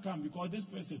 I can't come because this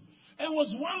person. And it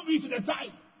was 1 week to the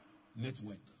time.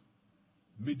 Network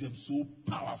made them so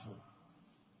powerful.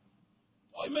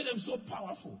 Oh, it made them so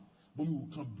powerful. Mommy will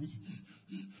come breathe.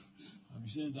 I'm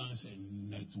sitting down and saying,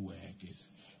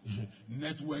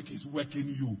 network is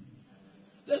working you.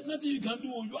 There's nothing you can do.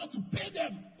 You have to pay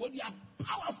them, but they are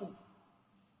powerful.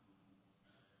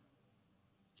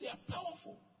 They are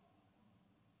powerful.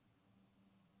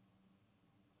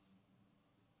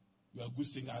 You are a good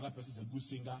singer, another person is a good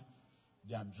singer.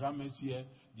 There are drummers here,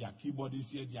 there are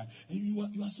keyboardists here, and you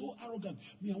are so arrogant.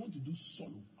 Me, I want to do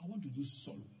solo.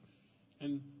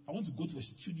 And I want to go to a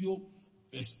studio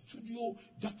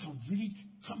that can really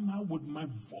come out with my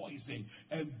voice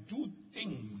and do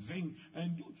things.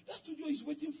 And do. That studio is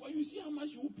waiting for you. See how much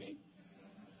you will pay.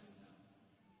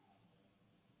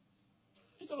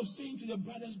 Instead of saying to the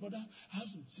brothers, brother,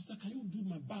 sister, can you do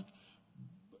my back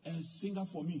singer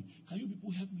for me? Can you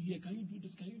people help me here? Can you do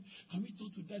this? Can we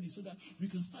talk to daddy so that we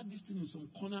can start this thing in some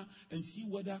corner and see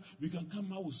whether we can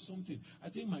come out with something? I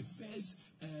think my first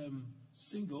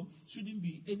single shouldn't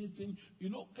be anything,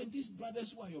 and these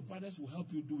brothers who are your brothers will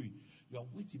help you do it. You are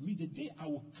waiting me. The day I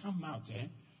will come out,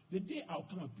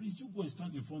 please you go and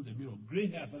stand in front of the mirror. Gray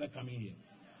hair started coming here.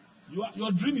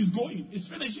 Your dream is going. It's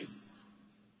finishing.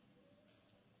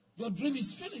 Your dream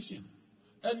is finishing.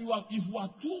 And if you are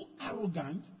too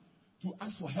arrogant to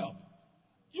ask for help,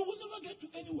 you will never get to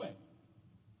anywhere.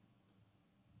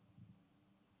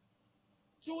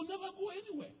 You will never go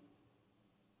anywhere.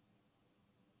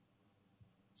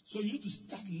 So you need to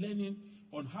start learning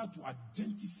on how to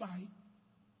identify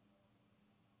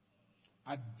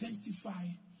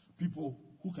people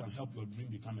who can help your dream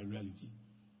become a reality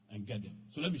and get them.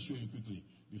 So let me show you quickly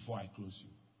before I close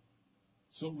you.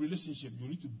 So relationship, you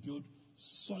need to build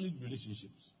solid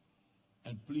relationships.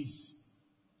 And please,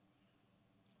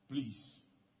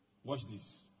 watch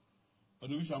this.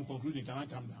 But if I'm concluding, can I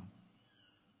come down?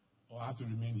 Or I have to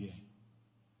remain here?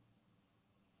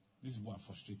 This is what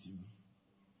frustrating me.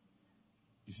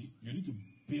 You see, you need to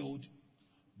build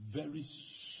very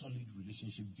solid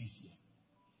relationship this year.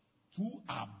 Two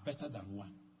are better than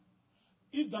one.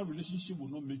 If that relationship will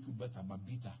not make you better but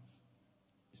bitter,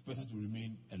 it's better to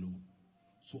remain alone.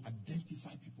 So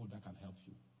identify people that can help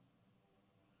you.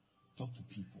 Talk to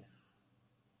people.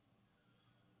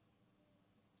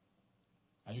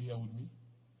 Are you here with me?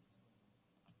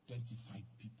 Identify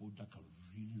people that can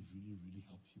really, really, really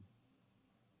help you.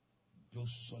 Build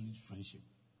solid friendship.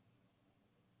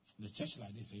 In a church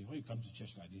like this, when you come to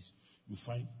church like this, you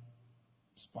find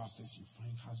spouses, you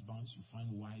find husbands, you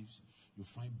find wives, you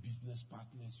find business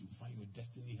partners, you find your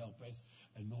destiny helpers,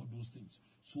 and all those things.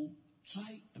 So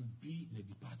try and be in a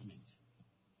department.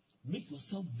 Make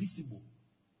yourself visible.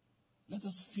 Let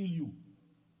us feel you.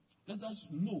 Let us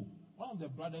know. One of the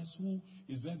brothers who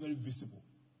is very, very visible.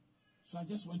 So I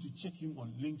just went to check him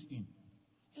on LinkedIn.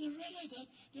 And I realized that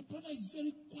the brother is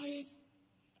very quiet,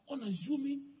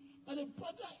 unassuming, but the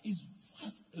brother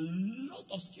has a lot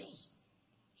of skills.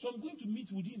 So I'm going to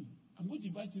meet with him. I'm going to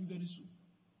invite him very soon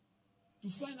to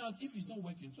find out if he's not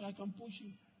working, so I can push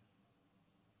him.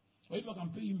 Or if I can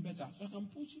pay him better, so I can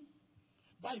push him.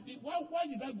 But why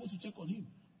did I go to check on him?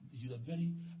 He's a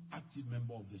very active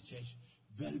member of the church,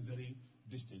 very, very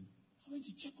distant. I went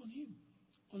to check on him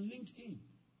on LinkedIn.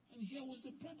 And here was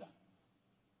the brother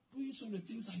doing some of the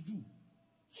things I do.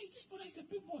 Hey, this brother is a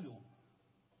big boy. Oh.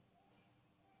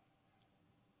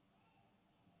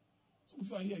 Some of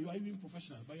you are here, you are even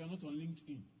professionals, but you are not on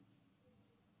LinkedIn.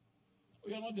 Oh,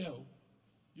 you are not there. Oh.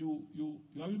 You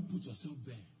haven't put yourself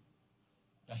there.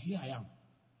 That here I am.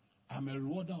 I'm a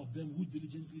rewarder of them who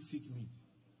diligently seek me.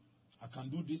 I can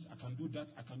do this, I can do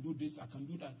that, I can do this, I can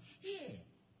do that. Yeah.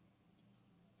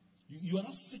 You are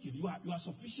not seeking. You are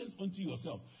sufficient unto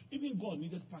yourself. Even God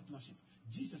needed partnership.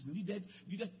 Jesus needed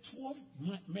 12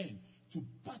 men to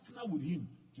partner with him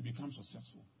to become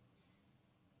successful.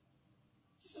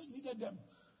 Jesus needed them.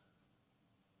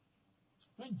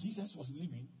 When Jesus was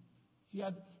living, he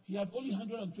had only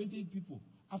 120 people.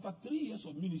 After 3 years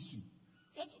of ministry,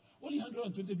 he had only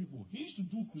 120 people. He used to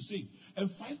do crusade, and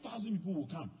 5,000 people will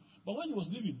come. But when he was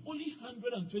living, only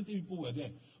 120 people were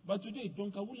there. But today,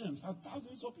 Duncan Williams had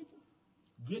thousands of people.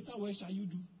 Greater work shall you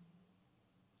do.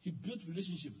 He built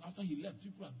relationships. After he left,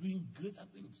 people are doing greater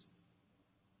things.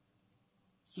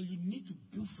 So you need to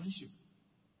build friendship.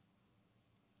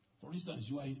 For instance,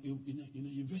 you are in a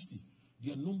university.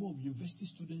 There are a number of university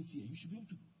students here. You should be able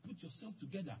to put yourself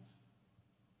together.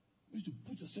 You should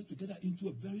put yourself together into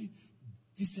a very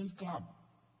decent club.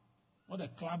 Not a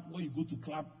club where you go to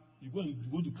club. You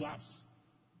go to clubs.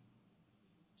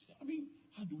 I mean,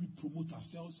 how do we promote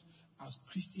ourselves as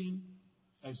Christian,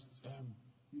 as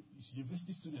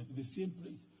university students in the same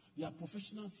place? There are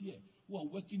professionals here who are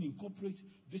working in corporate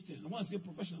distance. And when I say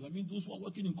professionals, I mean those who are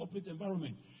working in corporate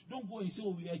environment. Don't go and say,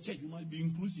 oh, we are a church, we might be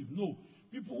inclusive. No.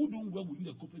 People who don't work within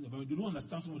the corporate environment, they don't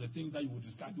understand some of the things that you will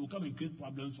discuss. They will come and create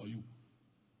problems for you.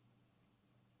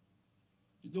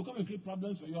 They will come and create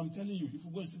problems for you. I'm telling you, if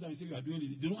you go and sit down and say you are doing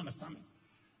this, they don't understand it.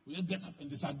 We just get up and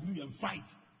disagree and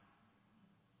fight.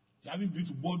 They haven't been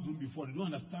to boardroom before. They don't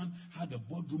understand how the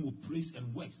boardroom operates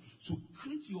and works. So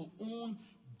create your own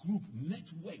group,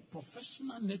 network,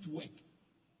 professional network.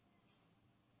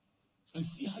 And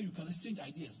see how you can exchange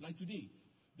ideas. Like today,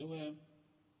 there were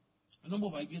a number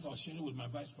of ideas I was sharing with my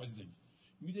vice president.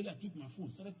 Immediately I took my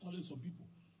phone, started calling some people.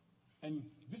 And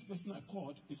this person I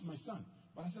called is my son.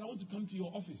 But I said, I want to come to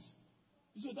your office.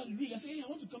 He said, Daddy, really? I said, hey, I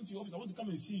want to come to your office. I want to come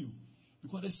and see you.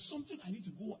 Because there's something I need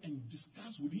to go and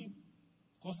discuss with him.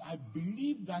 Because I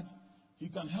believe that he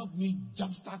can help me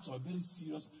jumpstart a very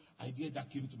serious idea that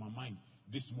came to my mind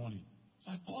this morning.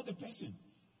 So I called the person.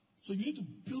 So you need to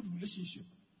build relationship.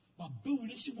 But build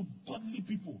relationship with godly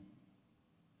people.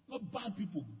 Not bad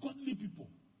people, godly people.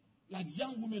 Like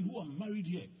young women who are married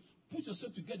here. Put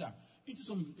yourself together into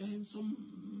some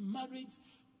married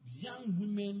young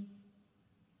women.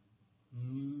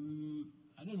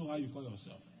 I don't know how you call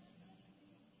yourself.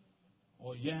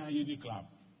 Or Yeni Club.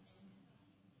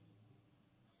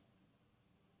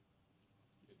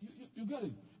 You get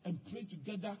it? And pray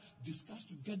together, discuss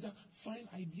together, find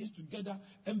ideas together,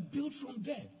 and build from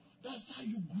there. That's how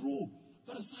you grow.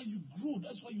 That's how you grow.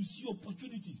 That's why you see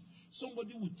opportunities.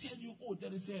 Somebody will tell you, oh,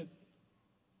 there is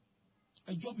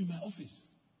a job in my office.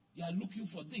 They are looking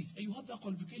for this. And you have that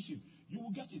qualification. You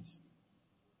will get it.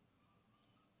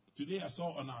 Today I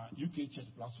saw on our UK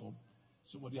church platform,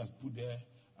 somebody has put there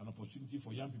an opportunity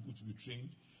for young people to be trained.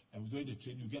 And during the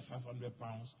training, you get £500.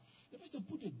 The person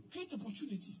put a great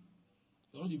opportunity.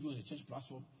 They're not even on the church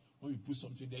platform. When you put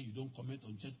something there, you don't comment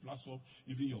on church platform.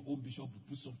 Even your own bishop will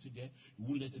put something there. You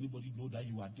won't let anybody know that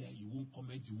you are there. You won't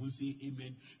comment. You won't say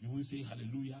amen. You won't say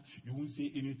hallelujah. You won't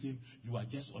say anything. You are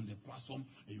just on the platform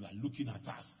and you are looking at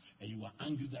us and you are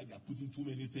angry that we are putting too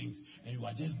many things and you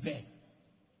are just there.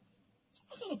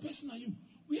 What kind of person are you?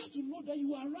 We have to know that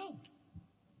you are around.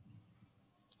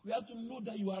 We have to know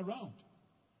that you are around.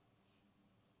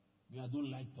 Me, I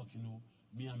don't like talking.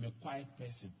 Me, I'm a quiet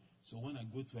person. So when I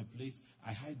go to a place,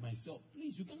 I hide myself.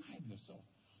 Please, you can't hide yourself.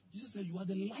 Jesus said, you are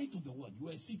the light of the world. You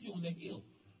are a city on the hill.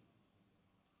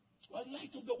 You are the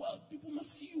light of the world. People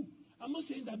must see you. I'm not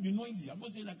saying that be noisy. I'm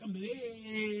not saying that come,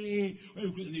 hey,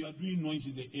 you are doing noise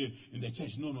in the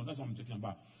church. No, that's what I'm talking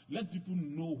about. Let people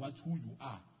know who you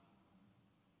are.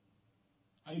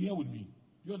 Are you here with me?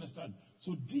 Do you understand?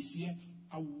 So this year,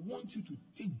 I want you to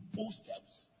take bold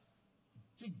steps.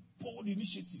 Take bold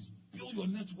initiatives. Build your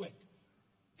network.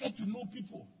 Get to know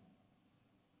people.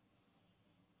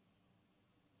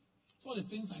 So the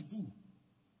things I do.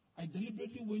 I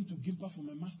deliberately went to Gimpa for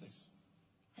my master's.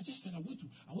 I just said I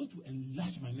want to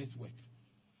enlarge my network.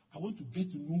 I want to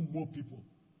get to know more people.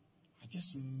 I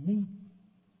just moved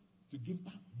to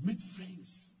Gimpa, meet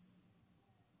friends.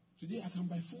 Today I can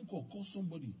by phone call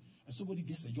somebody, and somebody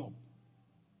gets a job.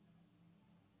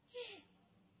 Yeah.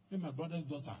 Then my brother's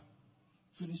daughter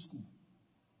finished school.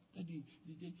 Daddy,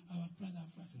 our father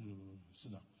said, no,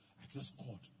 sit down. I just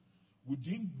called.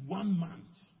 Within 1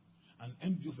 month, an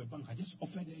MD of a bank, I just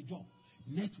offered her a job.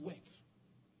 Network.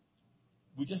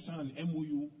 We just signed an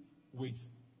MOU with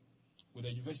a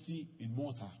university in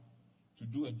Malta to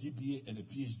do a DBA and a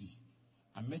PhD.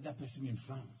 I met that person in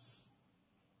France.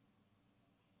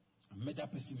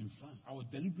 I was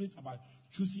deliberate about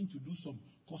choosing to do some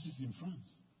courses in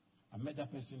France. I met that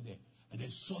person there. And then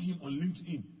saw him on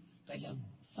LinkedIn. That he has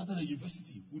started a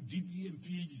university with DBA and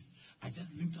PhDs. I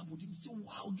just linked up with him and said,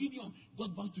 wow, Gideon,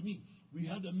 got back to me. We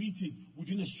had a meeting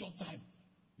within a short time.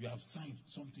 We have signed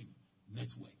something,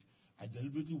 network. I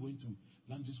deliberately went to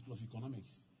London School of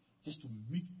Economics just to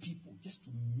meet people.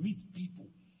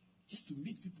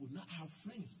 Now I have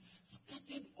friends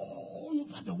scattered all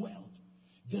over the world.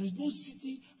 There is no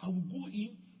city I will go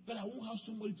in that I won't have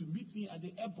somebody to meet me at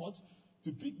the airport,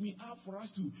 to pick me up for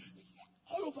us to,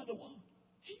 all over the world.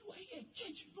 Hey, you are here at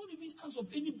church. You don't even ask of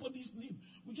anybody's name.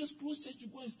 We just close church, you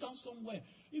go and stand somewhere.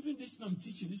 Even this thing I'm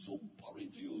teaching is so boring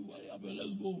to you.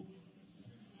 Let's go.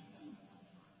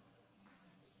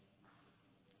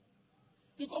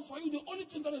 Because for you, the only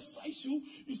thing that excites you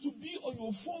is to be on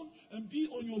your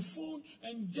phone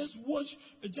and just watch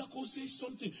a jackal say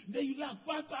something. Then you laugh,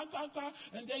 quack,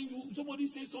 and then somebody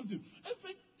says something.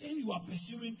 Everything you are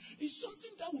pursuing is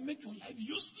something that will make your life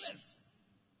useless.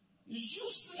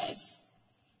 Useless.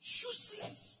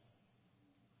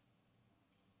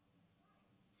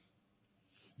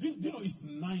 It's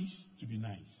nice to be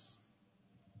nice.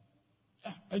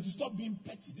 And to stop being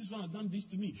petty. This one has done this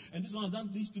to me, and this one has done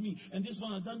this to me, and this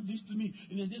one has done this to me,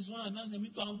 and then this one has done me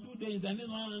to 2 days, and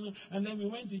then we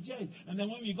went to church, and then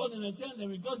when we got in the church, then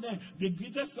we got there, they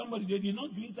greeted somebody, they did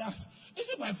not greet us. Is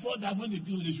it my fault that when they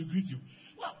greet you, they should greet you?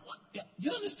 Well, do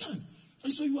you understand?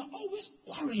 And so you are always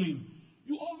quarreling.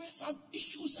 You always have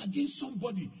issues against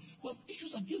somebody. You have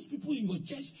issues against people in your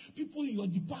church, people in your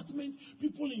department,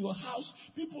 people in your house,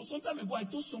 people. Some time ago, I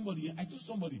told somebody,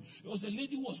 there was a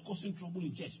lady who was causing trouble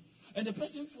in church. And the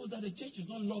person feels that the church is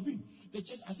not loving the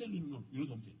church. I said, no, you know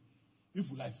something?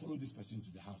 If I follow this person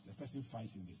to the house, the person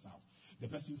fights in the south. The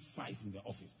person fights in the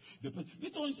office.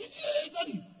 Later on, he said, hey,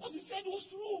 Daddy, what you said was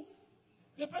true.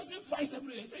 The person fights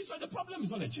every day. So the problem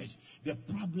is not the church. The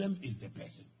problem is the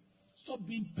person. Stop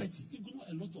being petty. Ignore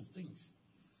a lot of things.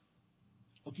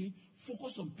 Okay?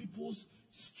 Focus on people's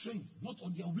strength, not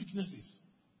on their weaknesses.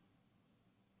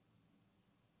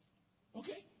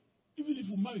 Okay? Even if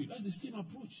you marry, that's the same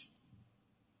approach.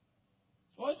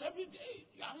 Or it's every day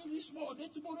you are angry small, then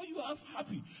tomorrow you are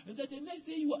happy. And then the next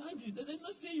day you are angry, then the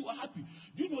next day you are happy.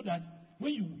 Do you know that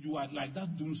when you are like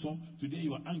that doom so, today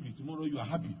you are angry, tomorrow you are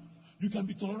happy. You can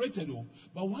be tolerated though,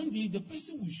 but one day the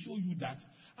person will show you that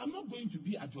I'm not going to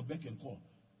be at your beck and call.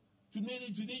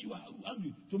 Today you are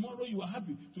angry, tomorrow you are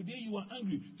happy. Today you are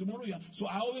angry, tomorrow you are. So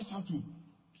I always have to,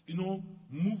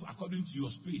 move according to your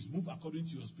space.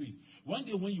 One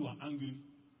day when you are angry,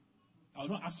 I'll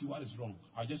not ask you what is wrong.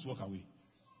 I'll just walk away.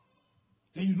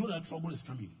 Then you know that trouble is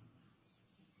coming.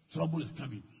 Stop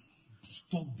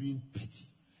being petty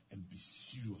and be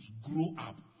serious. Grow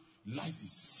up. Life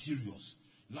is serious.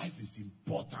 Life is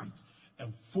important.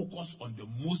 And focus on the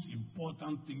most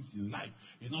important things in life.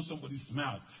 It's not somebody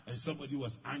smiled and somebody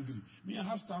was angry. Me, I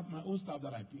have my own staff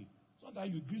that I pay.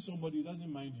 Sometimes you greet somebody who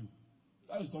doesn't mind you.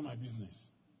 That is not my business.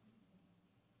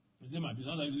 You say, my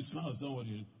business, like you smile at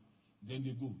somebody, then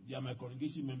they go. They are my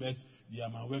congregation members, they are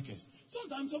my workers.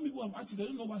 Sometimes some people have actually, they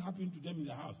don't know what happened to them in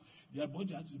their house. Their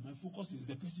body actually, my focus is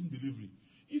the person delivering.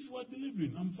 If you are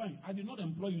delivering, I'm fine. I did not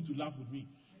employ you to laugh with me.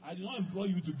 I did not employ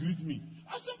you to greet me.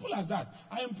 As simple as that.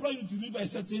 I employ you to deliver a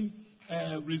certain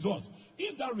result.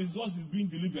 If that result is being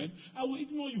delivered, I will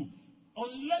ignore you.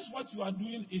 Unless what you are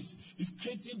doing is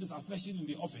creating disaffection in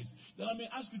the office, then I may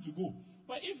ask you to go.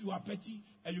 But if you are petty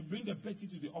and you bring the petty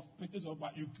to the office,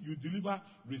 but you deliver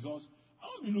results, I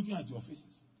won't be looking at your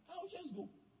faces. I will just go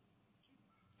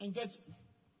and get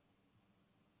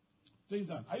things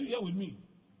done. Are you here with me?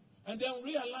 And then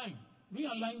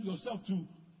realign yourself to.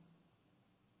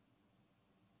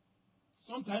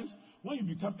 Sometimes when you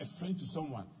become a friend to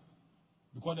someone,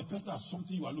 because the person has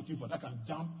something you are looking for that can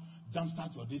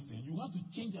jumpstart your destiny, you have to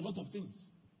change a lot of things.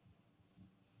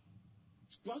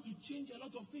 You have to change a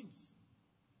lot of things.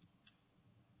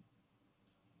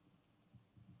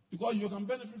 Because you can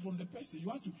benefit from the person. You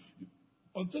have to,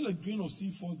 until a grain of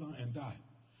seed falls down and die.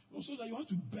 So that you have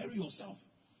to bury yourself.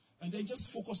 And then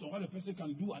just focus on what the person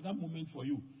can do at that moment for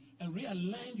you. And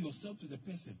realign yourself to the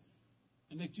person.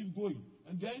 And then keep going.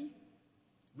 And then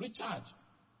recharge.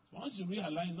 Once you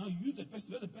realign, now use the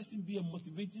person, let the person be a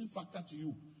motivating factor to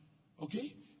you.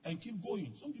 Okay? And keep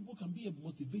going. Some people can be a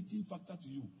motivating factor to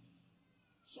you.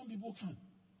 Some people can.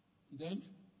 Then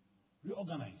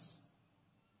reorganize.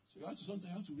 So sometimes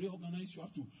you have to reorganize.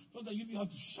 Sometimes you have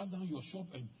to shut down your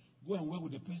shop and go and work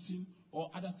with the person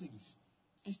or other things.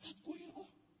 And start going on.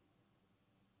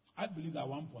 I believe that at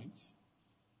one point,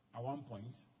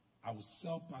 I will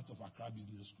sell part of Accra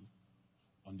Business School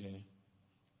on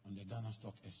the Ghana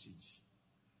Stock Exchange,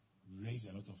 raise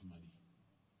a lot of money,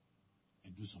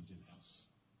 and do something else.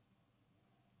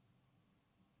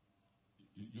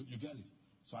 You get it?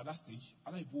 So at that stage,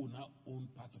 other people will now own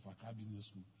part of Accra Business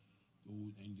School,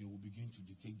 and they will begin to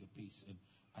dictate the pace and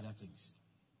other things.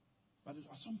 But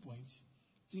at some point,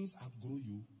 things outgrow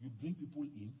you. You bring people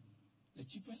in. The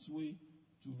cheapest way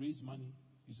to raise money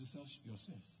is to sell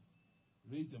yourself.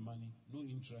 Raise the money, no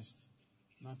interest,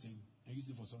 nothing, and use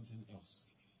it for something else.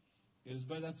 It is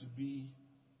better to be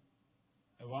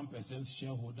a 1%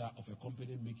 shareholder of a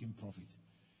company making profit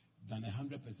than a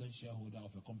 100% shareholder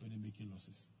of a company making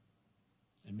losses.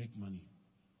 And make money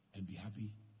and be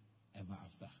happy ever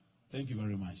after. Thank you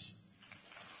very much.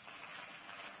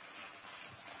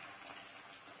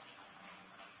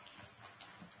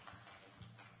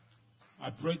 I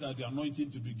pray that the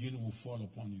anointing to begin will fall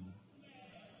upon you.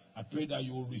 I pray that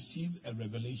you will receive a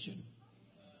revelation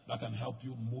that can help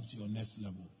you move to your next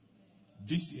level.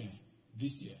 This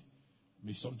year,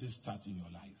 may something start in your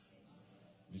life.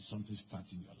 May something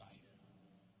start in your life.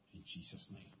 In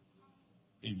Jesus'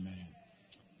 name. Amen.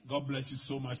 God bless you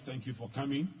so much. Thank you for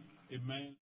coming. Amen.